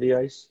which we're into the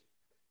ice.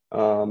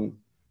 Um,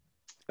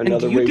 And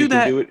Another way we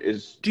can do it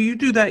is do you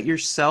do that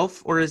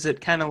yourself, or is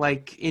it kind of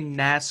like in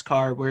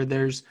NASCAR where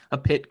there's a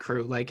pit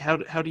crew? Like how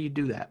do you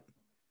do that?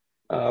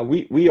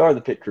 we are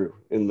the pit crew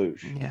in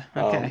luge. Yeah,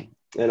 okay.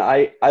 And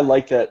I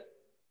like that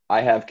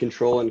I have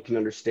control and can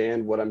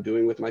understand what I'm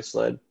doing with my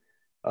sled.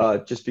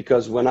 Just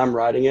because when I'm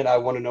riding it, I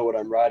want to know what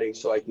I'm riding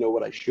so I know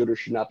what I should or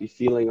should not be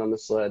feeling on the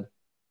sled.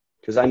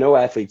 Because I know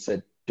athletes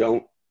that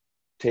don't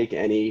take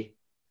any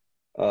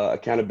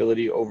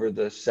accountability over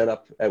the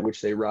setup at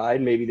which they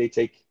ride. Maybe they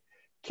take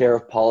care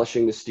of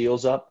polishing the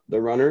steels up, the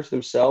runners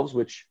themselves,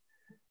 which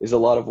is a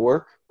lot of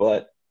work.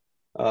 But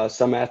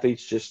some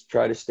athletes just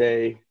try to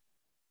stay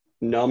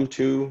numb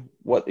to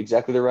what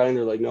exactly they're riding.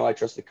 They're like, no, I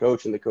trust the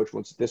coach, and the coach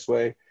wants it this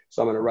way,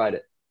 so I'm going to ride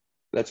it.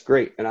 That's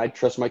great. And I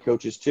trust my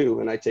coaches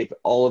too. And I take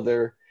all of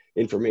their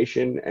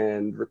information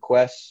and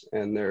requests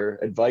and their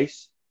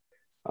advice.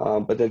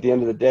 But at the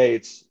end of the day,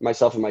 it's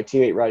myself and my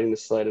teammate riding the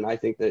sled. And I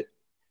think that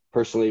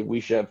personally,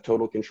 we should have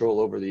total control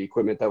over the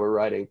equipment that we're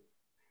riding.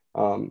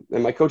 And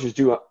my coaches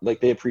do,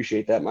 like, they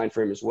appreciate that mind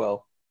frame as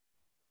well.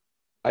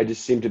 I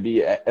just seem to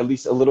be at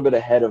least a little bit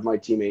ahead of my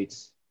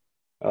teammates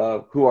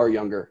who are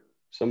younger.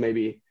 So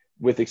maybe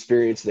with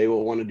experience, they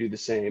will want to do the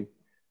same.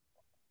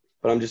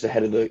 But I'm just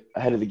ahead of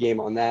the game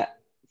on that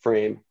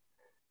frame.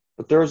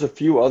 But there's a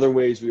few other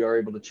ways we are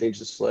able to change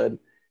the sled.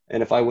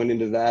 And if I went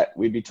into that,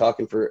 we'd be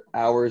talking for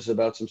hours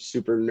about some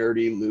super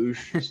nerdy luge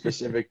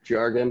specific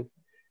jargon.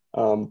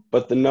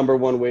 But the number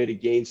one way to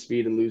gain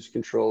speed and lose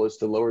control is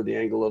to lower the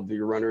angle of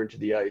your runner into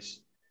the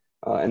ice.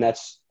 And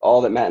that's all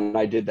that Matt and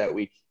I did that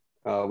week.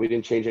 We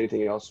didn't change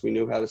anything else. We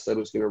knew how the sled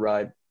was going to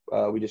ride.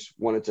 We just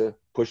wanted to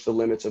push the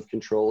limits of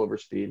control over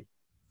speed.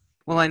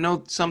 Well, I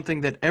know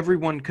something that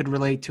everyone could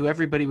relate to,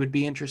 everybody would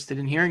be interested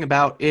in hearing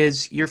about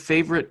is your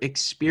favorite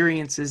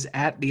experiences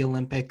at the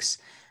Olympics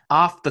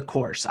off the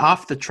course,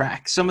 off the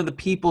track. Some of the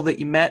people that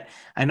you met,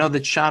 I know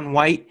that Shaun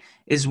White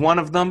is one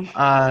of them.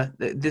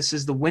 This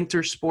is the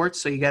winter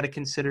sports, so you got to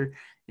consider,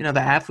 the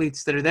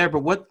athletes that are there. But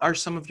what are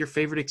some of your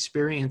favorite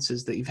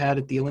experiences that you've had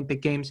at the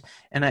Olympic Games?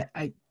 And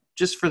I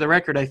just for the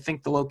record, I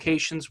think the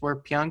locations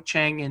were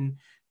Pyeongchang in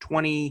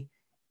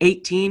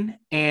 2018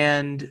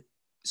 and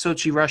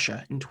Sochi,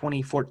 Russia in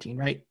 2014,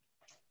 right?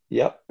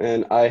 Yep.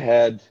 And I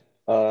had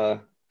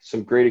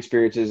some great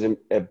experiences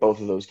at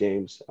both of those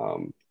games.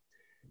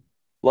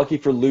 Lucky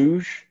for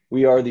luge,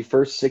 we are the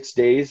first 6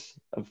 days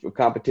of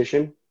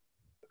competition.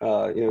 We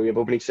have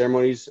opening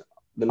ceremonies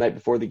the night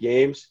before the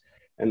games,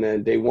 and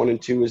then day 1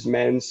 and 2 is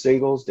men's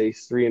singles,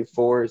 days 3 and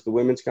 4 is the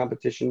women's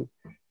competition,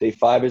 day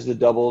 5 is the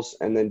doubles,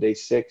 and then day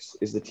 6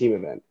 is the team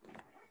event.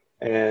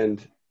 And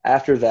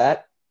after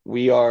that,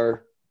 we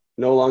are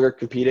no longer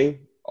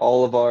competing.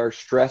 All of our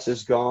stress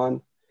is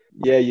gone.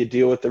 Yeah, you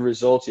deal with the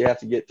results. You have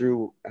to get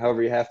through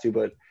however you have to.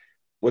 But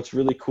what's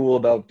really cool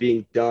about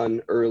being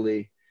done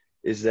early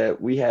is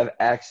that we have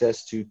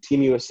access to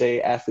Team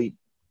USA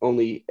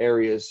athlete-only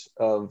areas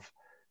of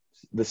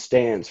the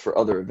stands for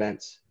other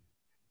events.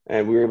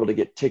 And we were able to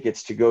get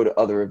tickets to go to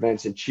other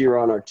events and cheer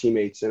on our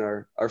teammates and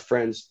our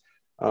friends.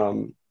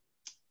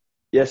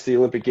 Yes, the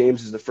Olympic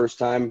Games is the first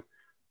time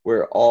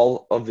where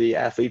all of the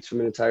athletes from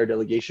an entire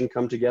delegation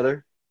come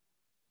together.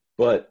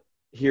 But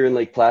here in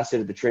Lake Placid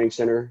at the training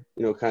center,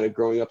 kind of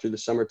growing up through the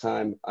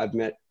summertime, I've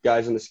met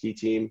guys on the ski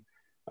team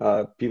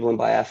people in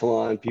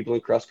biathlon, people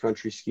in cross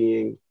country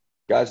skiing,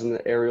 guys on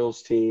the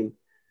aerials team.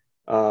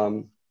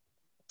 Um,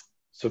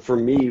 so for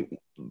me,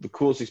 the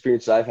coolest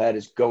experience I've had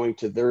is going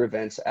to their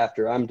events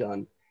after I'm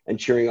done and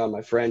cheering on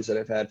my friends that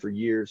I've had for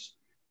years.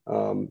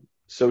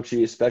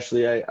 Sochi,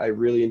 especially, I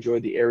really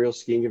enjoyed the aerial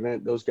skiing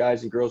event. Those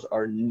guys and girls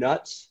are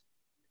nuts.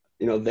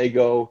 They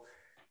go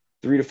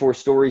 3 to 4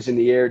 stories in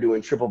the air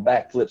doing triple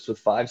backflips with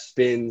 5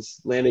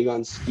 spins, landing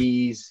on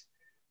skis.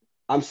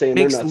 I'm saying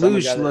they're Makes nuts.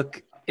 luge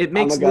look it I'm a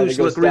makes guy that luge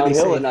goes look really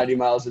downhill at safe. 90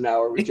 miles an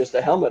hour with just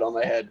a helmet on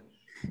my head.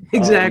 Um,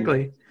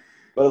 Exactly.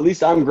 but at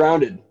least I'm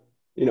grounded,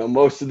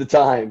 most of the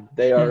time.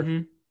 They are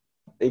Hmm.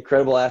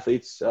 incredible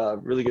athletes,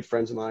 really good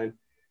friends of mine.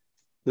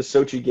 The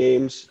Sochi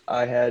games,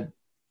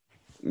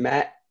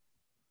 Matt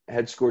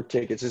had scored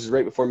tickets. This is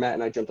right before Matt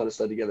and I jumped on a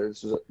sled together.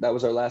 That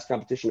was our last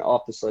competition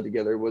off the sled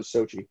together was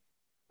Sochi.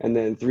 And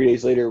then 3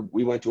 days later,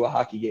 we went to a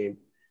hockey game,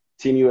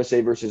 Team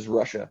USA versus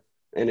Russia.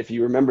 And if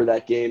you remember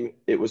that game,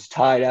 it was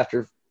tied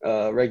after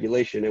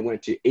regulation and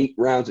went to 8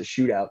 rounds of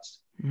shootouts.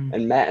 Mm.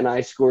 And Matt and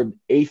I scored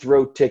eighth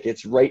row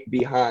tickets right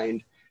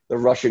behind the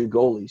Russian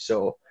goalie.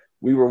 So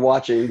we were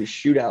watching the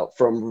shootout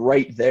from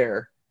right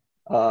there.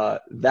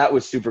 That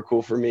was super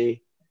cool for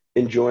me,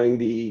 enjoying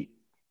the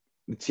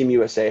Team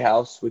USA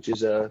house, which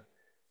is a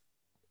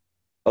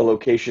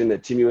location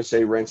that Team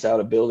USA rents out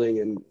a building,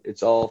 and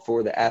it's all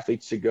for the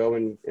athletes to go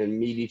and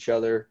meet each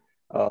other,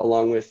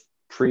 along with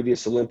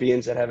previous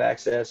Olympians that have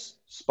access.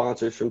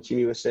 Sponsors from Team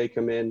USA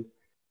come in.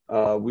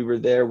 We were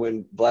there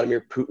when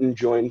Vladimir Putin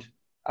joined.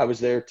 I was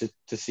there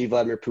to see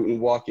Vladimir Putin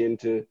walk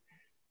into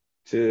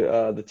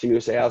the Team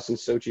USA house in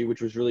Sochi,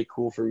 which was really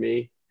cool for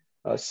me,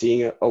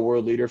 seeing a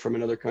world leader from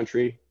another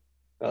country.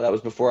 That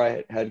was before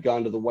I had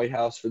gone to the White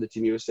House for the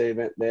Team USA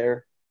event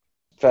there.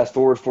 Fast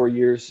forward 4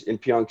 years in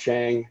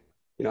Pyeongchang,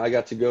 I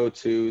got to go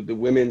to the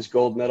women's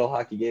gold medal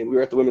hockey game. We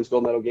were at the women's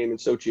gold medal game in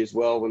Sochi as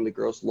well when the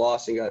girls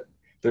lost and got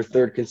their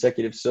 3rd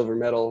consecutive silver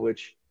medal,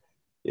 which,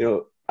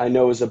 I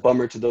know is a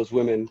bummer to those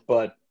women,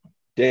 but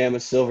damn, a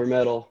silver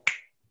medal.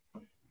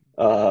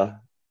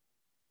 But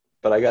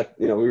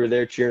we were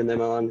there cheering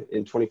them on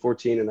in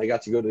 2014, and I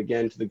got to go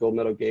again to the gold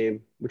medal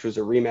game, which was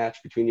a rematch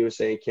between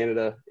USA and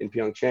Canada in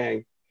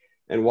Pyeongchang,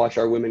 and watch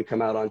our women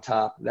come out on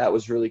top. That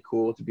was really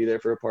cool to be there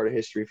for a part of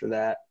history for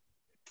that.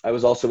 I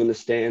was also in the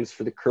stands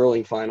for the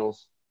curling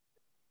finals.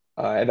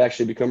 I've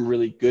actually become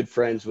really good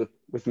friends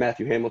with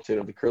Matthew Hamilton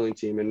of the curling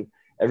team, and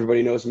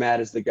everybody knows Matt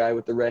as the guy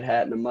with the red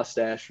hat and the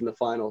mustache from the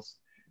finals.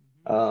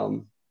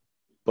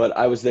 But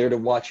I was there to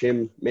watch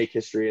him make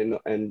history,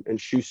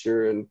 and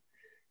Schuster and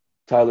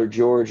Tyler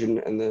George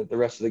and the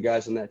rest of the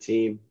guys on that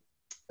team.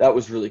 That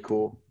was really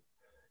cool.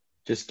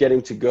 Just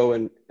getting to go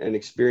and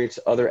experience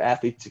other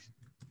athletes'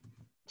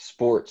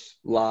 sports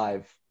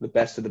live, the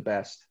best of the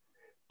best.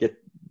 Get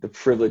the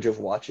privilege of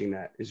watching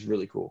that is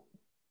really cool.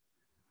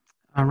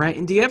 All right.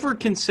 And do you ever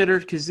consider,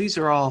 because these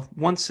are all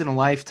once in a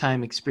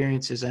lifetime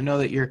experiences, I know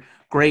that you're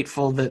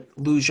grateful that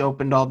luge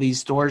opened all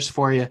these doors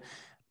for you,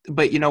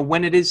 but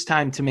when it is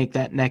time to make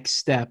that next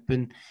step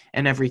and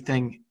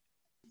everything,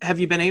 have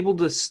you been able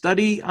to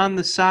study on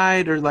the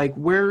side, or like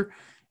where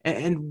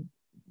and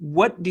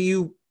what do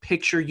you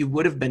picture you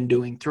would have been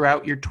doing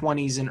throughout your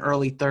 20s and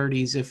early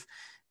 30s if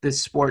this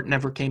sport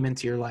never came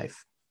into your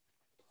life?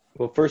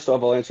 Well, first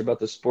off, I'll answer about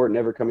the sport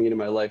never coming into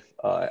my life.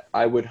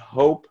 I would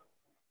hope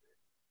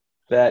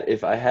that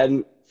if I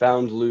hadn't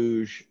found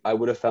luge, I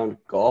would have found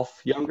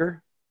golf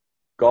younger.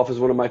 Golf is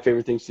one of my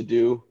favorite things to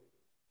do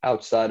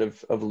outside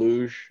of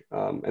luge.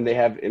 And they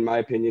have, in my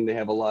opinion, they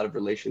have a lot of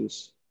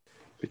relations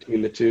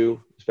between the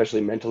two, especially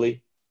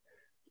mentally.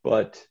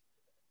 But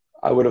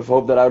I would have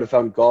hoped that I would have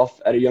found golf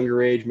at a younger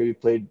age, maybe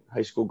played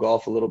high school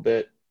golf a little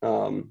bit,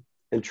 and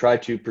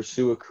tried to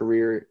pursue a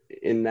career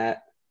in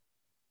that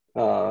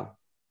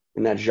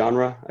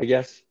genre, I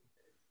guess.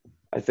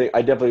 I think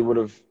I definitely would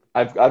have.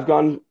 I've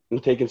gone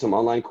and taken some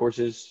online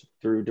courses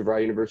through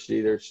DeVry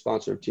University. They're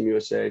sponsor of Team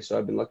USA, so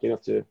I've been lucky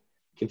enough to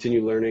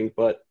continue learning.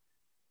 But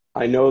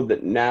I know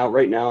that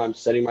right now, I'm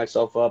setting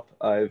myself up.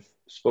 I've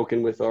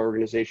spoken with our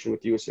organization,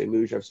 with USA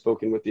Luge. I've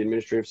spoken with the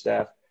administrative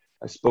staff.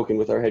 I've spoken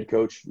with our head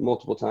coach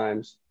multiple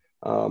times.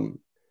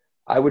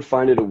 I would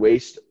find it a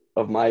waste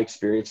of my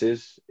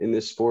experiences in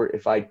this sport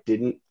if I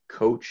didn't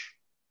coach,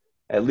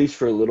 at least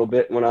for a little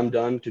bit when I'm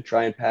done, to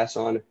try and pass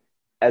on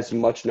as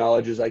much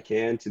knowledge as I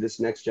can to this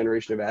next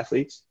generation of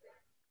athletes.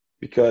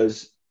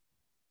 Because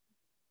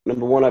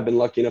number one, I've been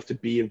lucky enough to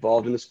be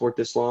involved in the sport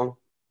this long.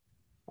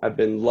 I've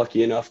been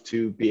lucky enough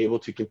to be able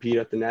to compete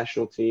at the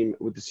national team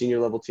with the senior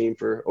level team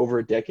for over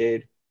a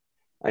decade.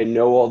 I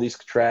know all these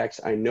tracks.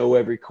 I know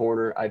every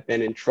corner. I've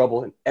been in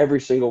trouble in every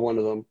single one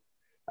of them.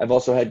 I've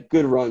also had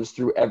good runs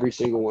through every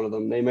single one of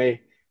them. They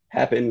may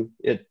happen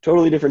at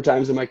totally different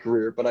times in my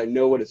career, but I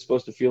know what it's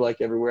supposed to feel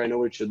like everywhere. I know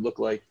what it should look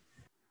like.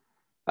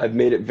 I've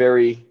made it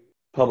very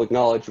public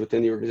knowledge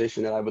within the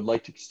organization that I would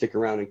like to stick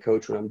around and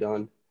coach when I'm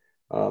done.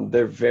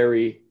 They're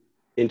very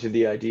into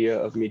the idea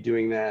of me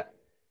doing that.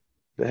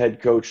 The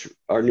head coach,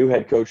 our new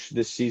head coach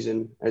this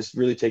season, has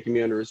really taken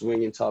me under his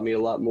wing and taught me a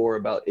lot more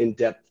about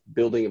in-depth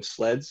building of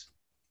sleds.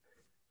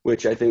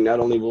 which I think not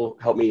only will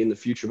help me in the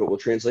future, but will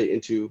translate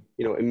into,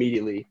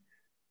 immediately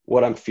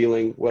what I'm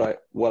feeling,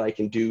 what I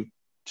can do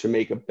to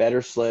make a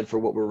better sled for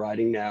what we're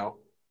riding now.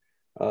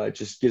 It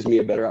just gives me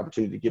a better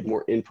opportunity to give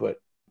more input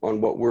on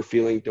what we're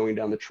feeling going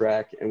down the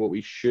track and what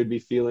we should be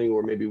feeling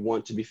or maybe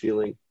want to be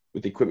feeling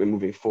with the equipment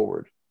moving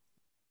forward.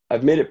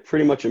 I've made it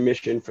pretty much a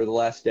mission for the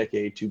last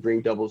decade to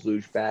bring doubles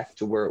luge back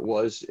to where it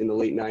was in the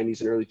late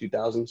 90s and early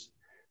 2000s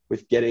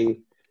with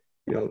getting,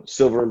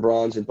 silver and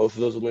bronze in both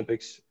of those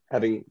Olympics,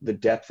 having the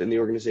depth in the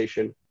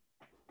organization.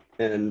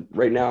 And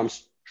right now I'm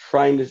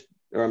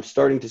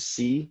starting to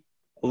see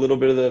a little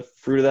bit of the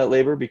fruit of that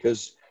labor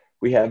because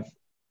we have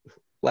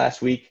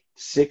last week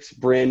 6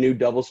 brand new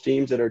doubles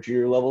teams at our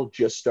junior level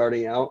just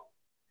starting out.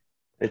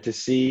 And to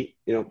see,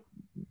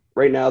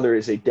 right now there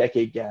is a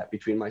decade gap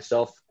between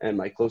myself and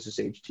my closest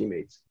age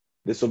teammates.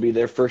 This will be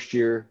their first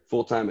year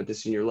full-time at the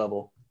senior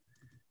level.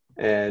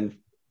 And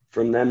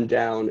from them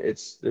down,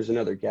 there's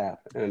another gap.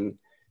 And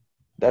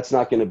that's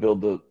not going to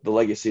build the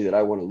legacy that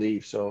I want to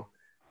leave. So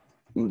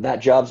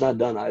that job's not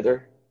done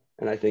either.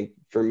 And I think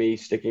for me,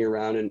 sticking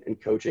around and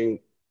coaching,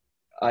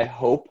 I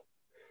hope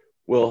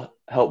will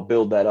help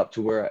build that up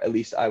to where at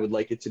least I would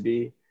like it to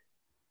be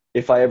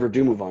if I ever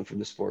do move on from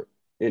the sport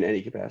in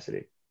any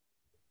capacity.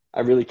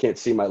 I really can't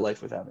see my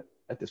life without it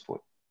at this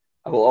point.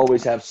 I will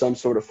always have some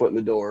sort of foot in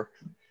the door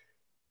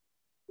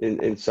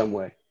in some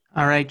way.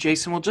 All right,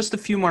 Jason. Well, just a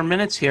few more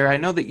minutes here. I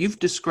know that you've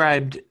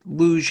described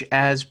luge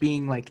as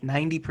being like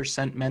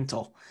 90%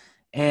 mental.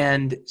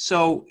 And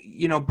so,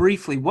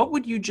 briefly, what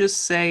would you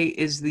just say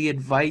is the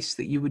advice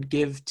that you would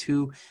give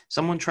to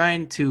someone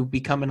trying to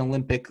become an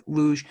Olympic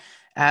luge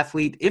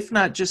athlete, if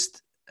not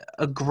just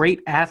a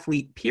great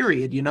athlete,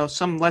 period,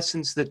 some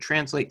lessons that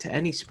translate to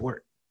any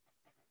sport?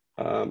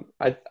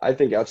 I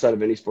think outside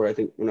of any sport, I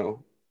think,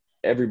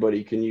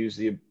 everybody can use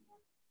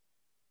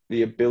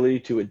the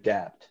ability to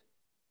adapt,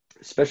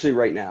 especially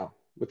right now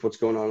with what's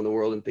going on in the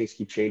world and things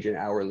keep changing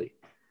hourly.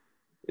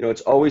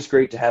 It's always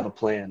great to have a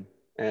plan.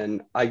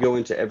 And I go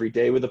into every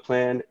day with a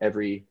plan,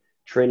 every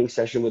training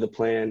session with a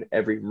plan,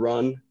 every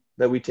run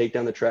that we take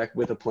down the track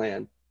with a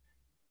plan.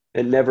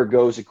 It never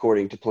goes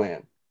according to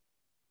plan.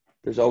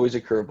 There's always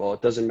a curveball.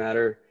 It doesn't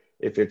matter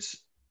if it's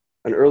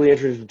an early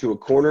entrance into a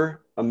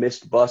corner, a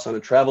missed bus on a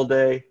travel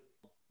day,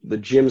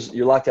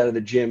 you're locked out of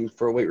the gym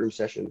for a weight room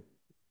session.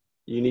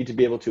 You need to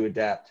be able to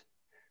adapt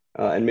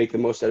and make the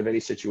most out of any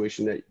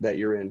situation that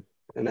you're in.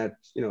 And that,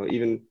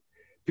 even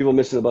people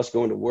missing the bus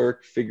going to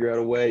work, figure out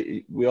a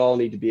way. We all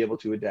need to be able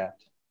to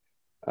adapt.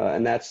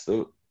 And that's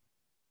the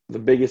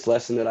biggest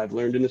lesson that I've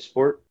learned in the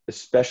sport,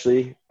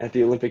 especially at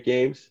the Olympic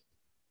Games.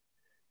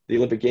 The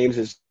Olympic Games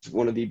is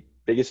one of the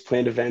biggest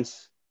planned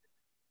events,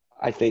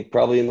 I think,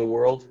 probably in the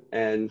world.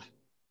 And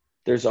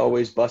there's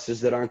always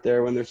buses that aren't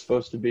there when they're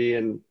supposed to be,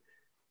 and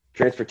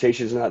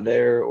transportation is not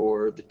there,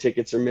 or the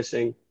tickets are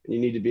missing. And you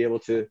need to be able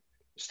to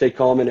stay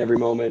calm in every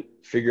moment,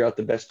 figure out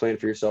the best plan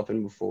for yourself,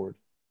 and move forward.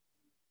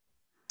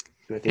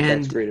 And I think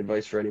that's great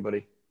advice for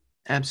anybody.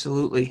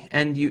 Absolutely.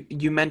 And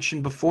you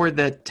mentioned before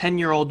that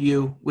 10-year-old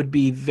you would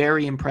be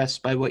very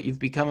impressed by what you've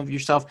become of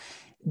yourself.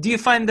 Do you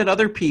find that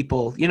other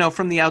people,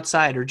 from the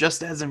outside are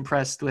just as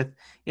impressed with,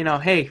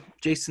 hey,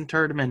 Jason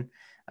Turdeman,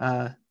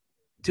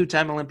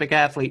 two-time Olympic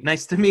athlete,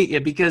 nice to meet you?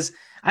 Because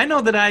I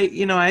know that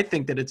I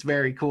think that it's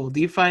very cool.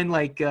 Do you find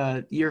like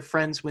your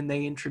friends, when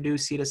they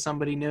introduce you to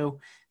somebody new,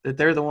 that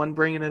they're the one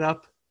bringing it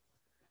up?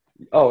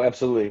 Oh,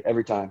 absolutely.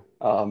 Every time.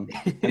 And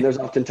there's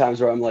often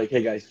times where I'm like,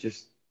 hey guys,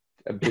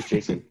 I'm just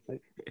Jason.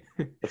 Like,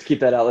 let's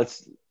keep that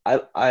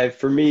out.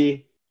 For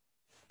me,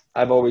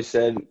 I've always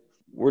said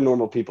we're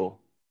normal people.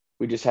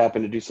 We just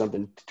happen to do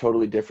something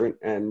totally different,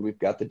 and we've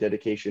got the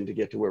dedication to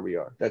get to where we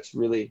are. That's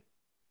really,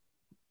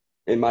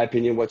 in my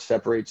opinion, what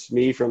separates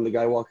me from the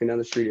guy walking down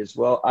the street as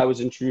well. I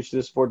was introduced to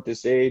the sport at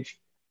this age.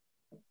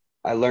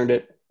 I learned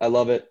it. I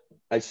love it.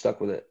 I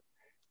stuck with it.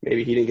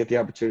 Maybe he didn't get the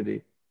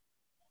opportunity,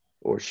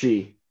 or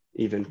she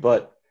even.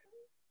 But,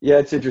 yeah,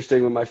 it's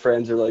interesting when my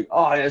friends are like,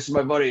 oh, this is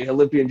my buddy,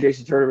 Olympian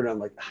Jason Turdeman. I'm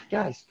like,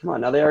 guys, come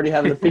on. Now they already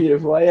have an opinion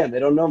of who I am.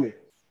 They don't know me.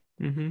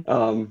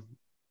 Mm-hmm.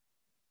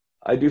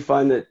 I do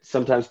find that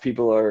sometimes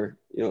people are,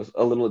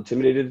 a little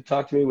intimidated to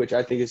talk to me, which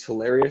I think is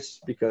hilarious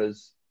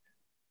because,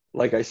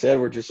 like I said,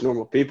 we're just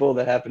normal people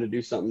that happen to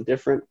do something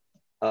different.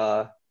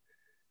 But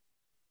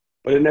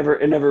it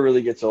never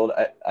really gets old.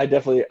 I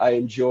definitely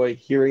enjoy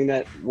hearing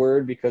that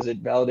word because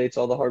it validates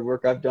all the hard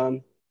work I've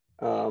done.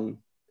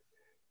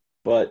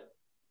 But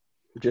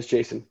just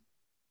Jason.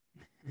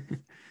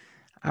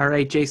 All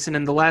right, Jason.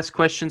 And the last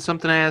question,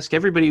 something I ask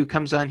everybody who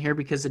comes on here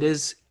because it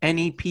is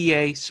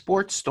NEPA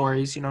Sports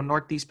Stories.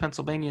 Northeast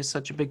Pennsylvania is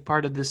such a big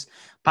part of this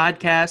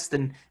podcast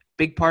and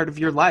big part of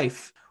your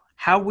life.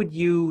 How would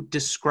you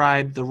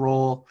describe the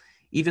role,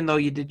 even though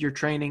you did your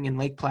training in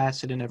Lake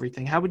Placid and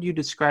everything, how would you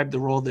describe the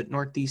role that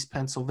Northeast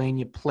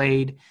Pennsylvania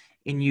played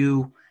in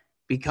you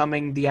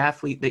becoming the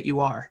athlete that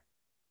you are?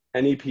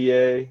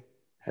 NEPA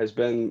has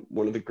been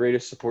one of the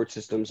greatest support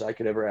systems I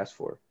could ever ask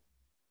for.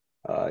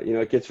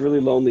 It gets really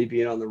lonely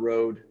being on the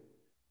road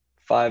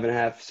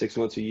 5.5, 6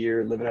 months a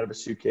year, living out of a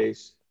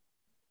suitcase.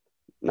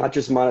 not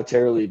just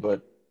monetarily,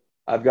 but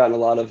I've gotten a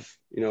lot of,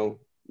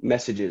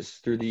 messages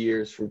through the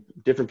years from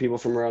different people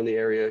from around the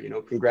area,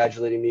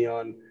 congratulating me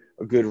on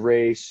a good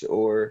race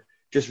or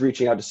just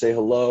reaching out to say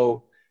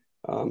hello.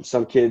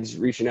 Some kids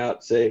reaching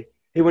out, say,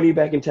 hey, when are you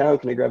back in town?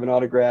 Can I grab an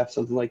autograph?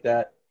 Something like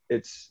that.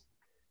 It's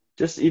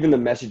just even the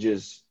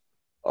messages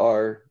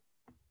are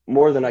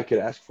more than I could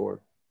ask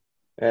for.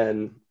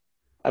 And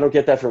I don't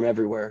get that from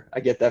everywhere. I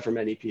get that from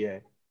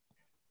NEPA.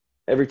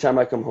 Every time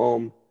I come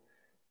home,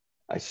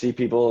 I see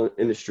people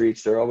in the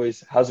streets. They're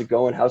always, how's it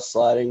going? How's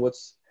sliding?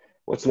 What's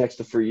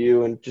next for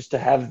you? And just to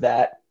have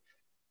that,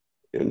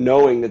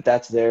 knowing that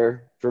that's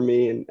there for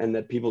me and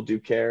that people do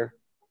care,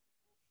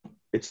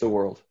 it's the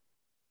world.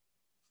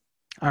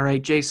 All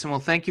right, Jason. Well,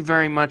 thank you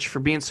very much for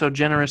being so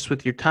generous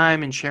with your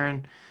time and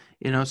sharing,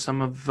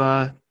 some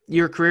of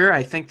your career.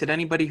 I think that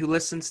anybody who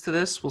listens to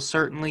this will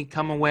certainly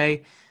come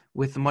away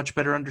with a much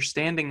better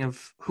understanding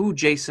of who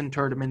Jason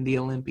Turdeman, the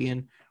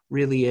Olympian,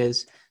 really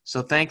is.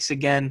 So thanks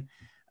again.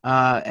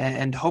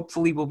 And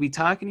hopefully we'll be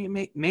talking to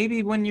you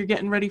maybe when you're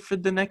getting ready for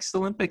the next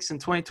Olympics in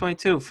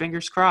 2022.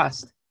 Fingers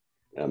crossed.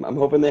 I'm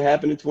hoping they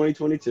happen in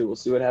 2022. We'll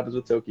see what happens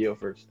with Tokyo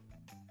first.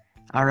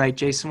 All right,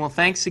 Jason. Well,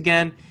 thanks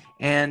again.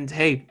 And,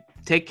 hey,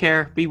 take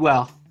care. Be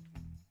well.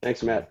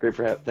 Thanks, Matt.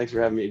 Thanks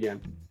for having me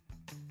again.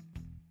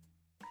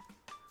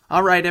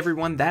 All right,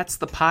 everyone. That's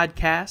the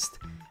podcast.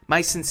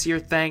 My sincere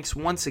thanks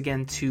once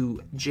again to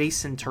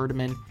Jason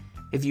Turdeman.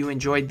 If you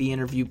enjoyed the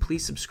interview,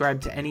 please subscribe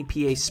to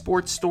NEPA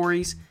Sports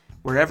Stories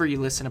wherever you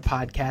listen to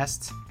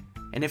podcasts.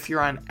 And if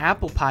you're on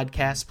Apple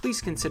Podcasts,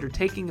 please consider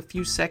taking a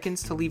few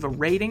seconds to leave a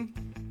rating,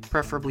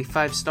 preferably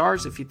 5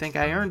 stars if you think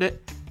I earned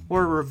it,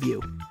 or a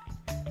review.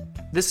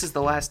 This is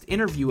the last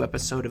interview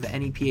episode of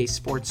NEPA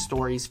Sports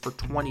Stories for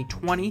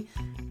 2020,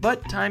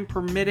 but time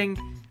permitting,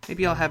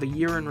 maybe I'll have a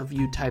year in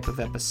review type of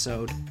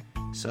episode.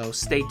 So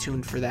stay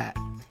tuned for that.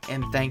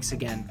 And thanks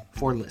again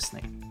for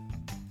listening.